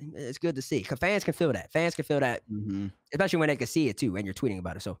 and it's good to see. Because fans can feel that. Fans can feel that, especially when they can see it too, and you're tweeting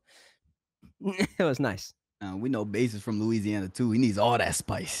about it. So it was nice. We know Bates is from Louisiana too. He needs all that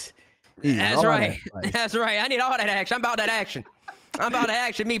spice. That's right. That's right. I need all that action. I'm about that action. I'm about that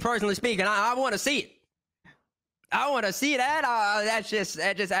action. Me personally speaking, I want to see it. I want to see that. That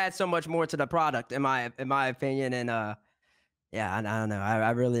just adds so much more to the product, in my opinion. And yeah, I don't know.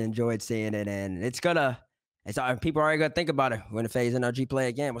 I really enjoyed seeing it, and people are already gonna think about it when the FaZe NRG play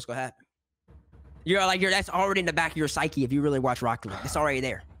again. What's gonna happen? That's already in the back of your psyche if you really watch Rocket League. It's already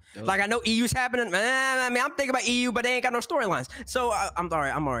there. Like, I know EU's happening. I mean, I'm thinking about EU, but they ain't got no storylines. So I'm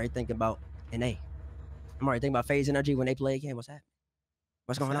already thinking about NA. I'm already thinking about FaZe NRG when they play again. What's happening?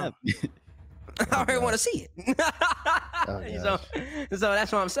 What's going on? I already want to see it. So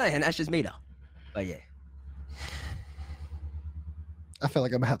that's what I'm saying. That's just me though. But yeah. I feel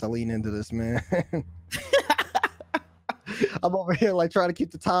like I'm gonna have to lean into this, man. I'm over here like trying to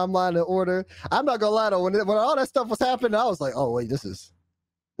keep the timeline in order. I'm not gonna lie though, when all that stuff was happening, I was like, oh wait, this is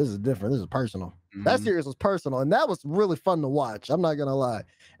different. This is personal. That series was personal, and that was really fun to watch. I'm not gonna lie.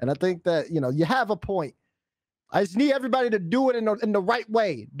 And I think that, you have a point. I just need everybody to do it in the right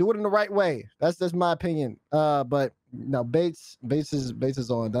way. Do it in the right way. That's my opinion. But no, Bates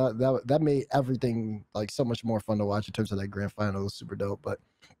is on. That made everything like so much more fun to watch in terms of that grand final. It was super dope. But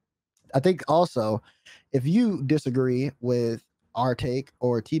I think also, if you disagree with our take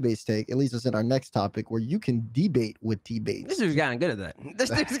or TBate's take, it leads us in our next topic where you can debate with TBates. This dude's gotten good at that. This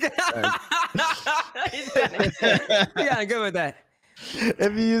dude's gotten good with that.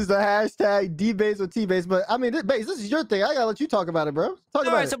 If you use the hashtag DBates with TBates, but I mean, Bates, this is your thing. I gotta let you talk about it, bro. Talk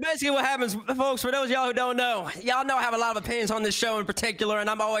about it. So basically, what happens, folks? For those of y'all who don't know, y'all know I have a lot of opinions on this show in particular, and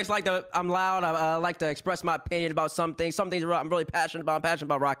I'm loud. I like to express my opinion about some things. Some things I'm really passionate about. I'm passionate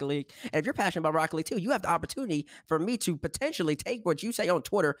about Rocket League, and if you're passionate about Rocket League too, you have the opportunity for me to potentially take what you say on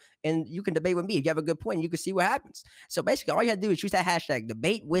Twitter, and you can debate with me. If you have a good point, you can see what happens. So basically, all you have to do is use that hashtag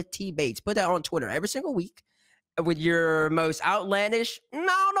DBateWithTBates. Put that on Twitter every single week with your most outlandish.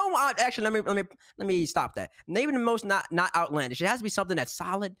 Actually, let me stop that. Maybe the most not outlandish. It has to be something that's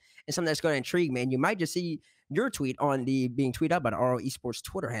solid and something that's going to intrigue me. And you might just see your tweet on being tweeted out by the RL Esports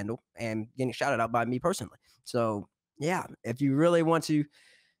Twitter handle and getting shouted out by me personally. So yeah, if you really want to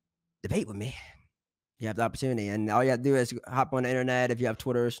debate with me, you have the opportunity. And all you have to do is hop on the internet. If you have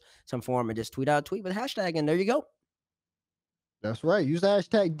Twitter's some form, and just tweet with a hashtag, and there you go. That's right. Use the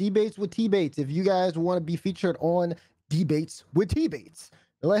hashtag DBates with TBates if you guys want to be featured on DBates with TBates.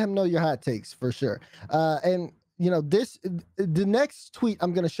 Let him know your hot takes for sure. And the next tweet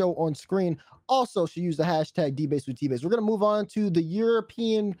I'm going to show on screen also should use the hashtag DBates with TBates. We're going to move on to the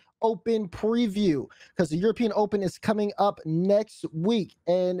European Open preview because the European Open is coming up next week,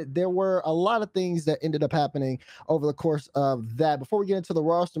 and there were a lot of things that ended up happening over the course of that. Before we get into the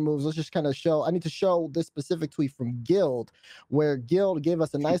roster moves, let's just kind of I need to show this specific tweet from Guild, where Guild gave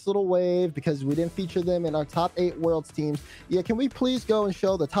us a nice little wave because we didn't feature them in our top 8 Worlds teams. Yeah, can we please go and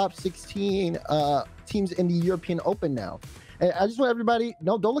show the top 16 teams in the European Open now? And I just want everybody,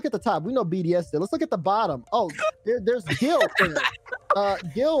 don't look at the top. We know BDS did. Let's look at the bottom. Oh, there's Guild there.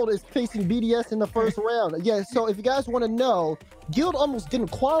 Guild is facing BDS in the first round. Yeah, so if you guys want to know, Guild almost didn't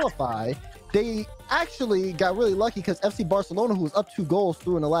qualify. They actually got really lucky because FC Barcelona, who was up 2 goals,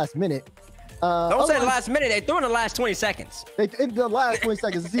 threw in the last minute. Don't say the last minute. They threw in the last 20 seconds. In the last 20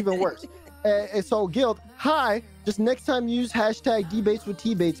 seconds, it's even worse. And so, Guild, just next time use hashtag DBates with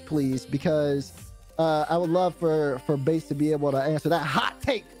TBates, please, because I would love for Bates to be able to answer that hot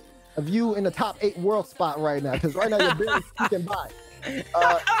take of you in the top 8 world spot right now, because right now you're barely sneaking by.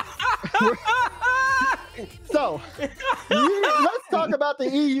 So let's talk about the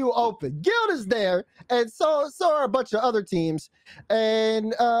EU Open. Guild is there, and so are a bunch of other teams.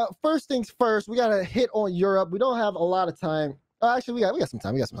 And first things first, we gotta hit on Europe. We don't have a lot of time. Actually, we got some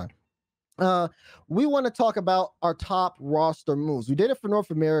time. We want to talk about our top roster moves. We did it for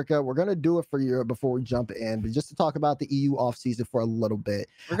North America. We're going to do it for Europe before we jump in, but just to talk about the EU offseason for a little bit.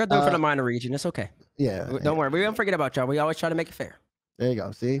 We're going to do it for the minor region. It's okay. Yeah. Don't worry. We don't forget about y'all. We always try to make it fair. There you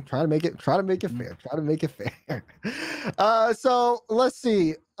go. See, try to make it fair. So let's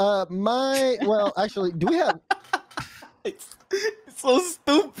see. Actually, do we have... so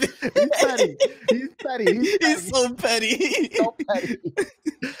stupid. He's petty. He's petty. He's so petty. So petty.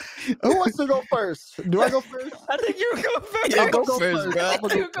 Who wants to go first? Do I go first? I think you go first. Yeah, go first, bro.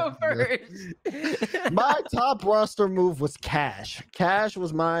 You go first. My top roster move was Cash. Cash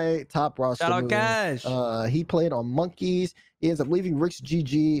was my top roster Shout out move. Cash. He played on Monkeys. He ends up leaving Rick's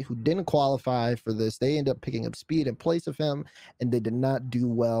GG, who didn't qualify for this. They end up picking up Speed in place of him, and they did not do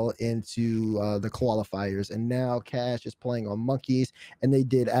well into the qualifiers. And now Cash is playing on Monkeys, and they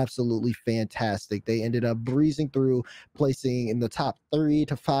did absolutely fantastic. They ended up breezing through, placing in the top 3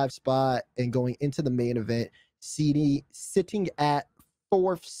 to 5 spot, and going into the main event, sitting at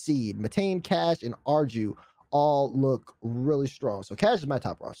 4th seed. Matane, Cash, and Arju all look really strong. So Cash is my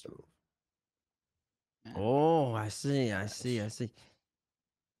top roster move. Oh, I see.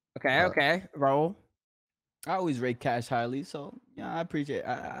 Okay. Roll. I always rate Cash highly, so yeah, I appreciate.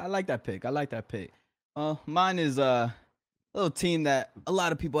 I like that pick. Mine is a little team that a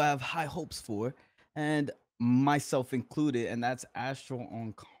lot of people have high hopes for, and myself included, and that's Astro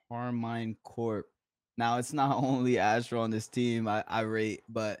on Carmine Corp. Now, it's not only Astro on this team I rate,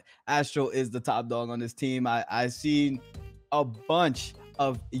 but Astro is the top dog on this team. I've seen a bunch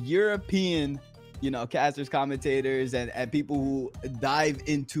of European, casters, commentators, and people who dive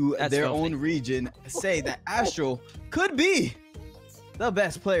into their own region say that Astro could be the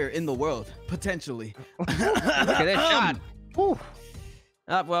best player in the world, potentially. Look at this shot.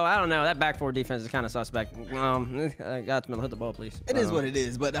 Well, I don't know. That back four defense is kind of suspect. Godsmill, hit the ball, please. It is what it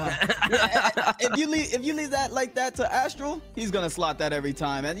is, but if you leave that like that to Astro, he's gonna slot that every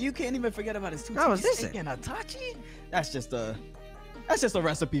time, and you can't even forget about his two How is this? and Itachi. That's just a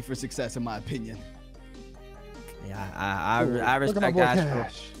recipe for success, in my opinion. Yeah, I respect Astro.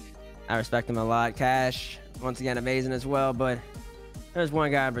 I respect him a lot. Cash, once again, amazing as well, but there's one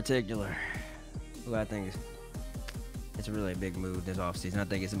guy in particular who I think it's a really big move this offseason. I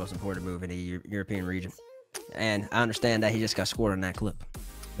think it's the most important move in the European region. And I understand that he just got scored on that clip,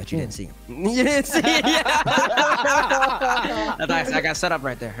 but you didn't see him. You didn't see it. Yeah. I got set up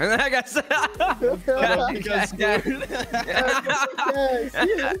right there. I got set up. You got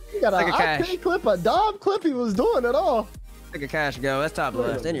an octane clip, a Dom clip he was doing it all. Look at Cash go. That's top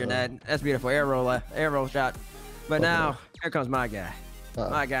left. In your net. That's beautiful. Air roll shot. But now, here comes my guy.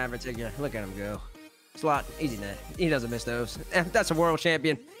 My guy in particular. Look at him go. Slot, easy net. He doesn't miss those. That's a world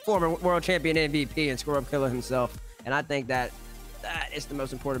champion, former world champion MVP and score-up killer himself. And I think that is the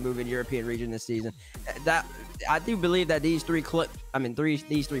most important move in the European region this season. That I do believe that these three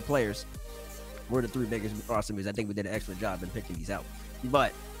players were the 3 biggest roster moves. I think we did an excellent job in picking these out.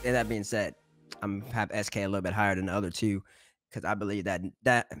 But that being said, I'm have SK a little bit higher than the other 2 because I believe that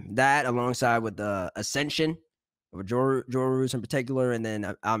alongside with the Ascension, with Jorus in particular, and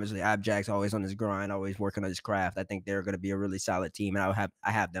then obviously Abjack's always on his grind, always working on his craft. I think they're going to be a really solid team, and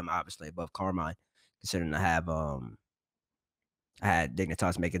I have them obviously above Carmine, considering I had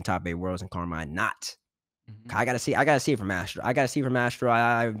Dignitas making top 8 worlds and Carmine not. I gotta see it from Astro.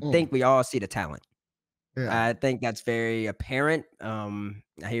 I think we all see the talent. Yeah. I think that's very apparent. I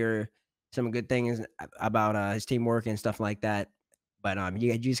hear some good things about his teamwork and stuff like that. But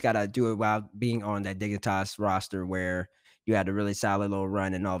you just gotta do it while being on that Dignitas roster where you had a really solid little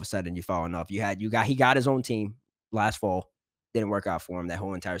run, and all of a sudden you falling off. He got his own team last fall, didn't work out for him that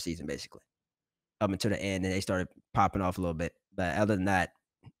whole entire season basically, up until the end, and they started popping off a little bit. But other than that,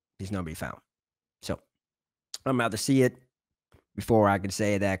 he's nobody found. So I'm out to see it before I can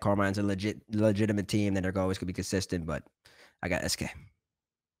say that Carmine's a legitimate team, that they're always gonna be consistent. But I got SK.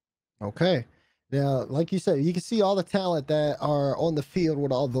 Okay. Now, like you said, you can see all the talent that are on the field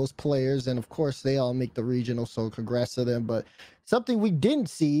with all those players. And of course, they all make the regional. So congrats to them. But something we didn't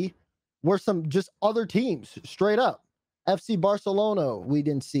see were some just other teams straight up. FC Barcelona, we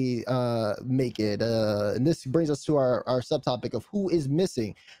didn't see make it. And this brings us to our subtopic of who is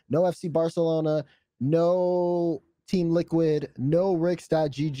missing. No FC Barcelona, no Team Liquid, no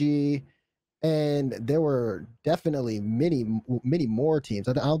Ricks.gg. And there were definitely many more teams.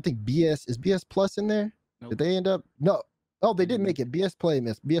 I don't think is BS Plus in there. Nope. Did they end up? No. Oh, they didn't make it. BS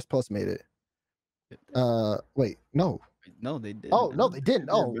Plus made it. Wait, no. No, they didn't. Oh no, they didn't.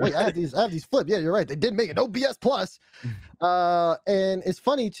 Oh wait, I have these flipped. Yeah, you're right. They didn't make it. No BS Plus. And it's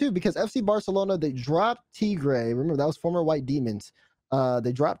funny too because FC Barcelona, they dropped Tigray. Remember that was former White Demons.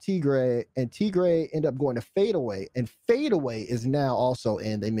 They dropped Tigray, and Tigray ended up going to Fadeaway, and Fadeaway is now also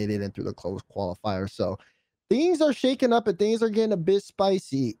in. They made it in through the closed qualifier. So things are shaking up and things are getting a bit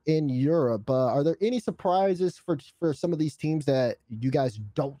spicy in Europe. Are there any surprises for some of these teams that you guys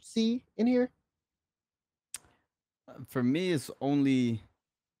don't see in here? For me, it's only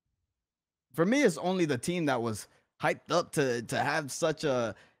the team that was hyped up to have such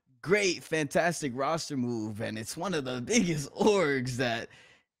a great, fantastic roster move, and it's one of the biggest orgs that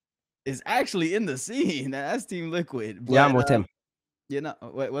is actually in the scene. That's Team Liquid. But, yeah, I'm with him. You know,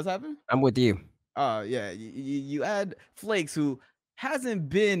 wait, what's happening? I'm with you. Yeah, you add Flakes, who hasn't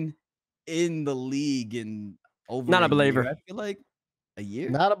been in the league in over Not a believer. year. I feel like a year.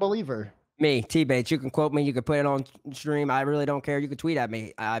 Not a believer. Me, TBates. You can quote me. You can put it on stream. I really don't care. You can tweet at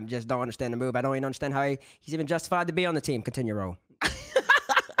me. I just don't understand the move. I don't even understand how he's even justified to be on the team. Continue, Roll.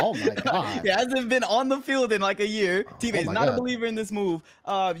 Oh my god. He hasn't been on the field in like a year. TBates my not God. a believer in this move.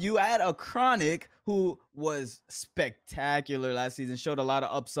 You add a Chronic who was spectacular last season, showed a lot of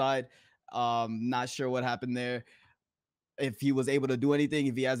upside. Not sure what happened there. If he was able to do anything,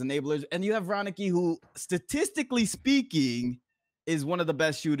 if he has enablers, and you have Ronicky, who statistically speaking is one of the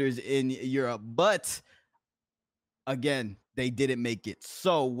best shooters in Europe, but again, they didn't make it.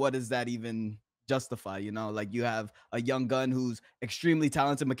 So what does that even justify? You know, like you have a young gun who's extremely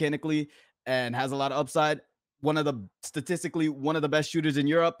talented mechanically and has a lot of upside, statistically one of the best shooters in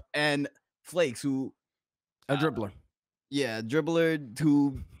Europe, and Flakes, who A dribbler. Yeah, dribbler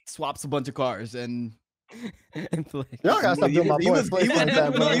who swaps a bunch of cars and Y'all gotta stop doing my boy Flakes like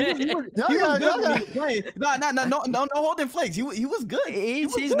that, bro. No holding Flakes. He was good.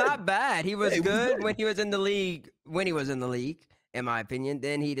 He's not bad. He was good when he was in the league. When he was in the league, in my opinion,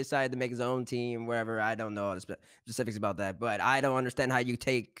 then he decided to make his own team. Wherever, I don't know all the specifics about that, but I don't understand how you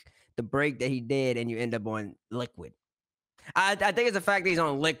take the break that he did and you end up on Liquid. I think it's the fact that he's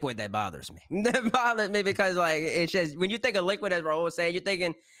on Liquid that bothers me. That bothers me because like it's just when you think of Liquid, as Raul was saying, you're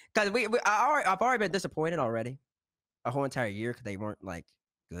thinking because I've already been disappointed already a whole entire year because they weren't like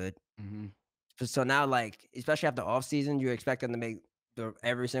good. So now, like especially after off season, you expect them to make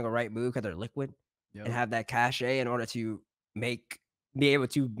every single right move because they're Liquid and have that cachet in order to be able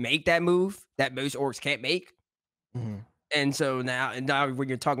to make that move that most orgs can't make. And so now when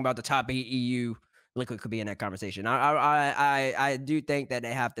you're talking about the top 8 EU. Liquid could be in that conversation. I do think that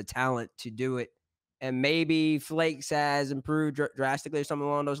they have the talent to do it, and maybe Flakes has improved drastically or something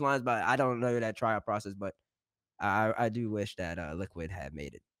along those lines. But I don't know that trial process. But I do wish that Liquid had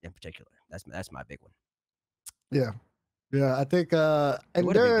made it in particular. That's my big one. Yeah. I think and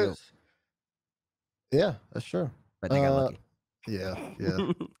there's that's true. But they got lucky. Yeah.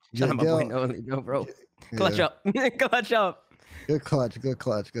 Shout out my boy No, bro. Clutch up. Clutch up. Good clutch.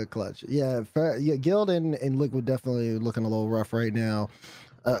 Yeah, Guild and Liquid definitely looking a little rough right now.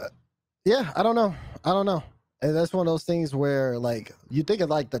 Yeah, I don't know. And that's one of those things where like you think of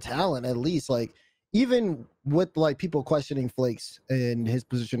like the talent at least, like even with like people questioning Flakes and his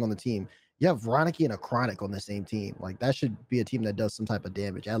position on the team, you have Ronicky and a Chronic on the same team. Like that should be a team that does some type of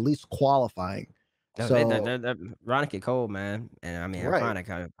damage, at least qualifying. So Ronicky cold, man, and I mean Chronic.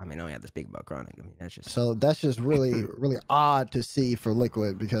 I don't have to speak about Chronic. I mean that's just really really odd to see for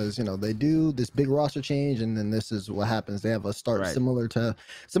Liquid because you know they do this big roster change and then this is what happens. They have a start similar to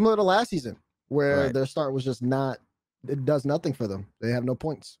last season where their start was just it does nothing for them. They have no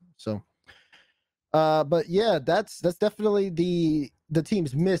points. So, but yeah, that's definitely the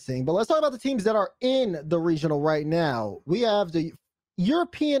teams missing. But let's talk about the teams that are in the regional right now. We have the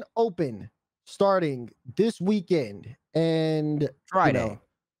European Open starting this weekend and Friday.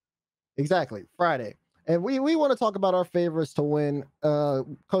 Exactly, Friday. And we want to talk about our favorites to win.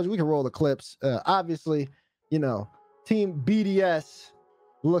 Coach, we can roll the clips. Obviously, Team BDS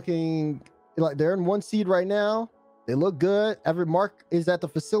looking like they're in 1 seed right now. They look good. Every mark is at the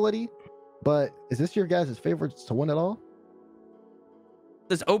facility. But is this your guys' favorites to win it all?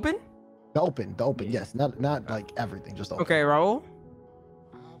 This open? The open, yes. Not like everything, just open. Okay, Raul.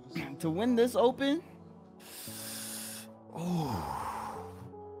 To win this open, I'm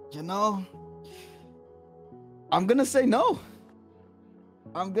gonna say no.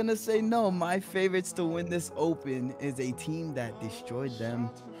 My favorites to win this open is a team that destroyed them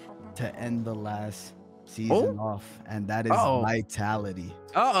to end the last season off, and that is Vitality.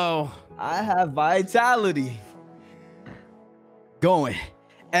 I have Vitality going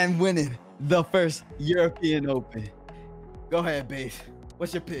and winning the first European Open. Go ahead, Base.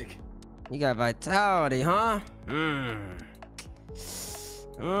 What's your pick? You got Vitality, huh?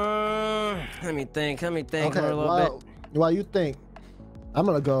 Let me think for a little bit. While you think, I'm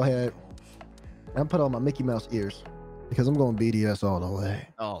gonna go ahead and put on my Mickey Mouse ears because I'm going BDS all the way.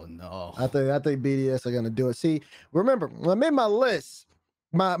 Oh no! I think BDS are gonna do it. See, remember when I made my list,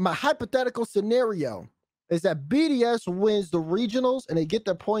 my hypothetical scenario is that BDS wins the regionals and they get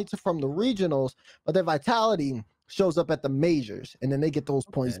their points from the regionals, but their Vitality shows up at the majors and then they get those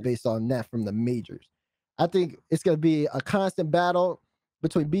points based on that from the majors. I think it's going to be a constant battle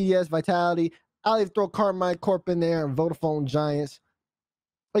between BDS, Vitality. I'll even throw Carmine Corp in there and Vodafone Giants.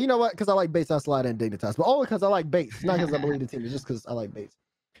 But you know what? Because I like Bates, I'll slide in Dignitas. But only because I like Bates, not because I believe the team. It's just because I like Bates.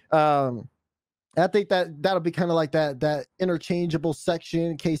 I think that'll be kind of like that interchangeable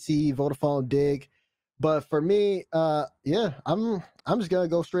section, KC, Vodafone, Dig. But for me, yeah, I'm just gonna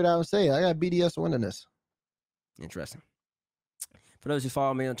go straight out and say it. I got BDS winning this. Interesting. For those who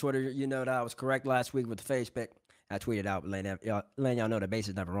follow me on Twitter, you know that I was correct last week with the FaZe pick. I tweeted out letting y'all know that Bates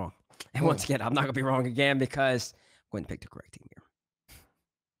is never wrong. And once again, I'm not gonna be wrong again because I wouldn't pick the correct team here.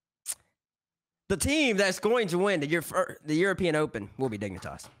 The team that's going to win the European Open will be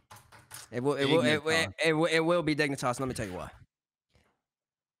Dignitas. It will be Dignitas. Let me tell you why.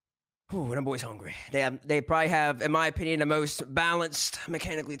 Ooh, them boys hungry. They probably have, in my opinion, the most balanced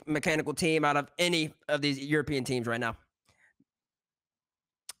mechanical team out of any of these European teams right now.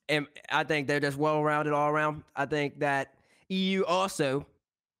 And I think they're just well-rounded all around. I think that EU also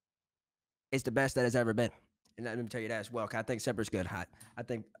is the best that has ever been. And let me tell you that as well. I think Semper's good. I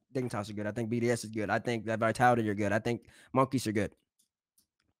think Dignitas are good. I think BDS is good. I think that Vitality are good. I think Monkeys are good.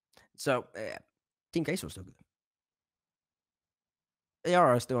 So, Team Queso is still good. They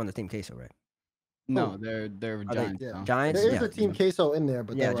are still on the Team Queso, right? No, they're Giants. Giants. There is a Team Queso in there,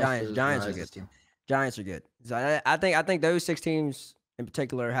 but yeah, Giants are good. Giants are good. So I think those 6 teams in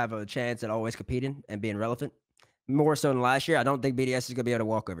particular have a chance at always competing and being relevant. More so than last year. I don't think BDS is gonna be able to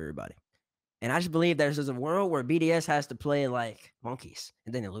walk over everybody. And I just believe there's a world where BDS has to play like monkeys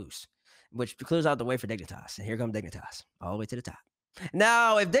and then they lose, which clears out the way for Dignitas. And here comes Dignitas all the way to the top.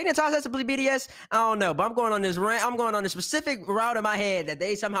 Now, if Dignitas has to play BDS, I don't know, but I'm going on this specific route in my head that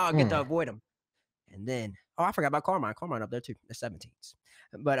they somehow get to avoid them. And then, I forgot about Carmine. Carmine up there too. The 17s.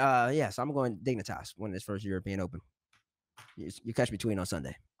 But yeah, so I'm going Dignitas win this first European Open. You catch me tweeting on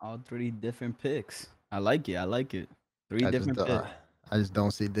Sunday. All 3 different picks. I like it. 3 different picks. I just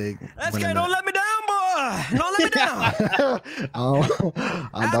don't see Dig. Let's go. Don't let me down, boy. Don't let me down.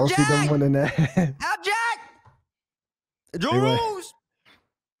 I don't see them winning that. Out Jack. Joe Rose.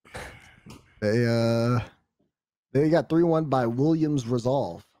 They got 3-1 by Williams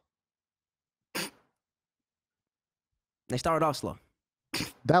Resolve. They started off slow.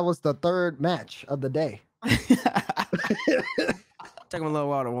 That was the 3rd match of the day. Take them a little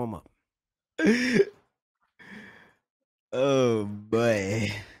while to warm up. Oh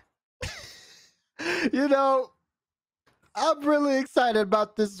boy. You know, I'm really excited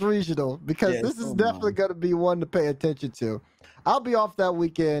about this regional because this is definitely going to be one to pay attention to. I'll be off that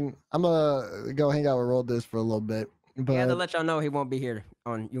weekend. I'm going to go hang out with Roll Dizz for a little bit. But yeah, to let y'all know he won't be here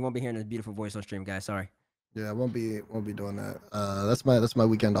you won't be hearing his beautiful voice on stream, guys. Sorry. Yeah, I won't be doing that. That's my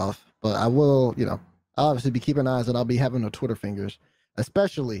weekend off. But I will, I'll obviously be keeping eyes and I'll be having no Twitter fingers,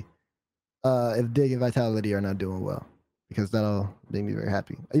 especially if Dig and Vitality are not doing well, because that'll make me very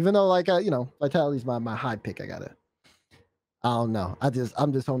happy. Even though Vitality's my high pick. I don't know. I'm just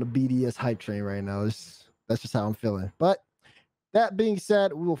on the BDS hype train right now. That's just how I'm feeling. But that being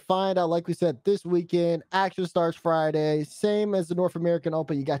said, we will find out, like we said, this weekend. Action starts Friday. Same as the North American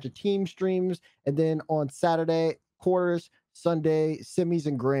Open. You got your team streams. And then on Saturday, quarters, Sunday, semis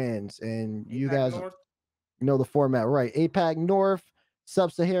and grands. And you guys know the format, right? APAC North,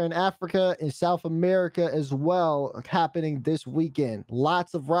 Sub-Saharan Africa, and South America as well happening this weekend.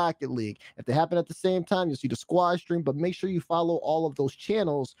 Lots of Rocket League. If they happen at the same time, you'll see the squad stream, but make sure you follow all of those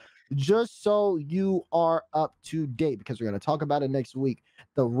channels just so you are up to date, because we're going to talk about it next week.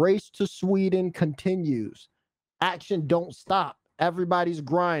 The race to Sweden continues. Action don't stop. Everybody's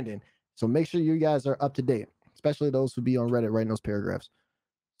grinding. So make sure you guys are up to date, especially those who be on Reddit writing those paragraphs.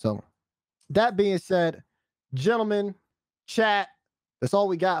 So that being said, gentlemen, chat, that's all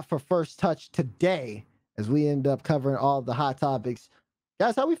we got for First Touch today, as we end up covering all of the hot topics.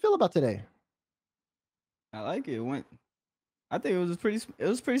 Guys, how we feel about today? I like it. I think it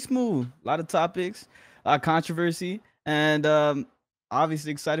was pretty smooth. A lot of topics, a lot of controversy, and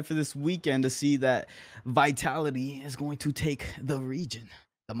obviously excited for this weekend to see that Vitality is going to take the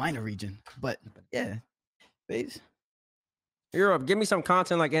minor region. But yeah, FaZe. Europe, give me some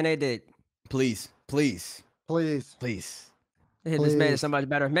content like NA did. Please. Hit this man somebody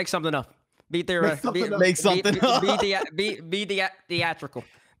better. Make something up. Be theatrical.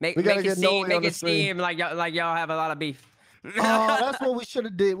 Make it seem like y'all have a lot of beef. Oh, that's what we should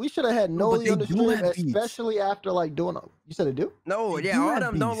have did. We should have had Noli on the stream, especially after doing. You said it do? No, yeah, all of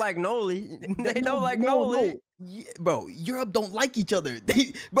them don't like Noli. They don't like Noli. Yeah, bro, Europe don't like each other.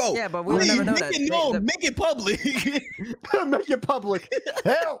 Yeah, but we never know that. Make it public. Make it public.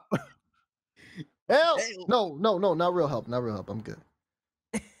 Help. No, not real help. I'm good.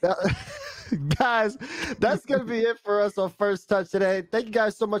 Guys, that's going to be it for us on First Touch today. Thank you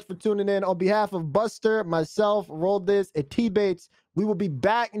guys so much for tuning in. On behalf of Buster, myself, Roll Dizz, and TBates, we will be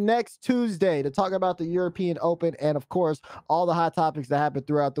back next Tuesday to talk about the European Open and, of course, all the hot topics that happen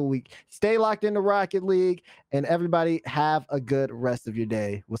throughout the week. Stay locked into Rocket League, and everybody have a good rest of your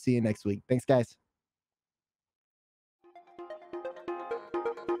day. We'll see you next week. Thanks, guys.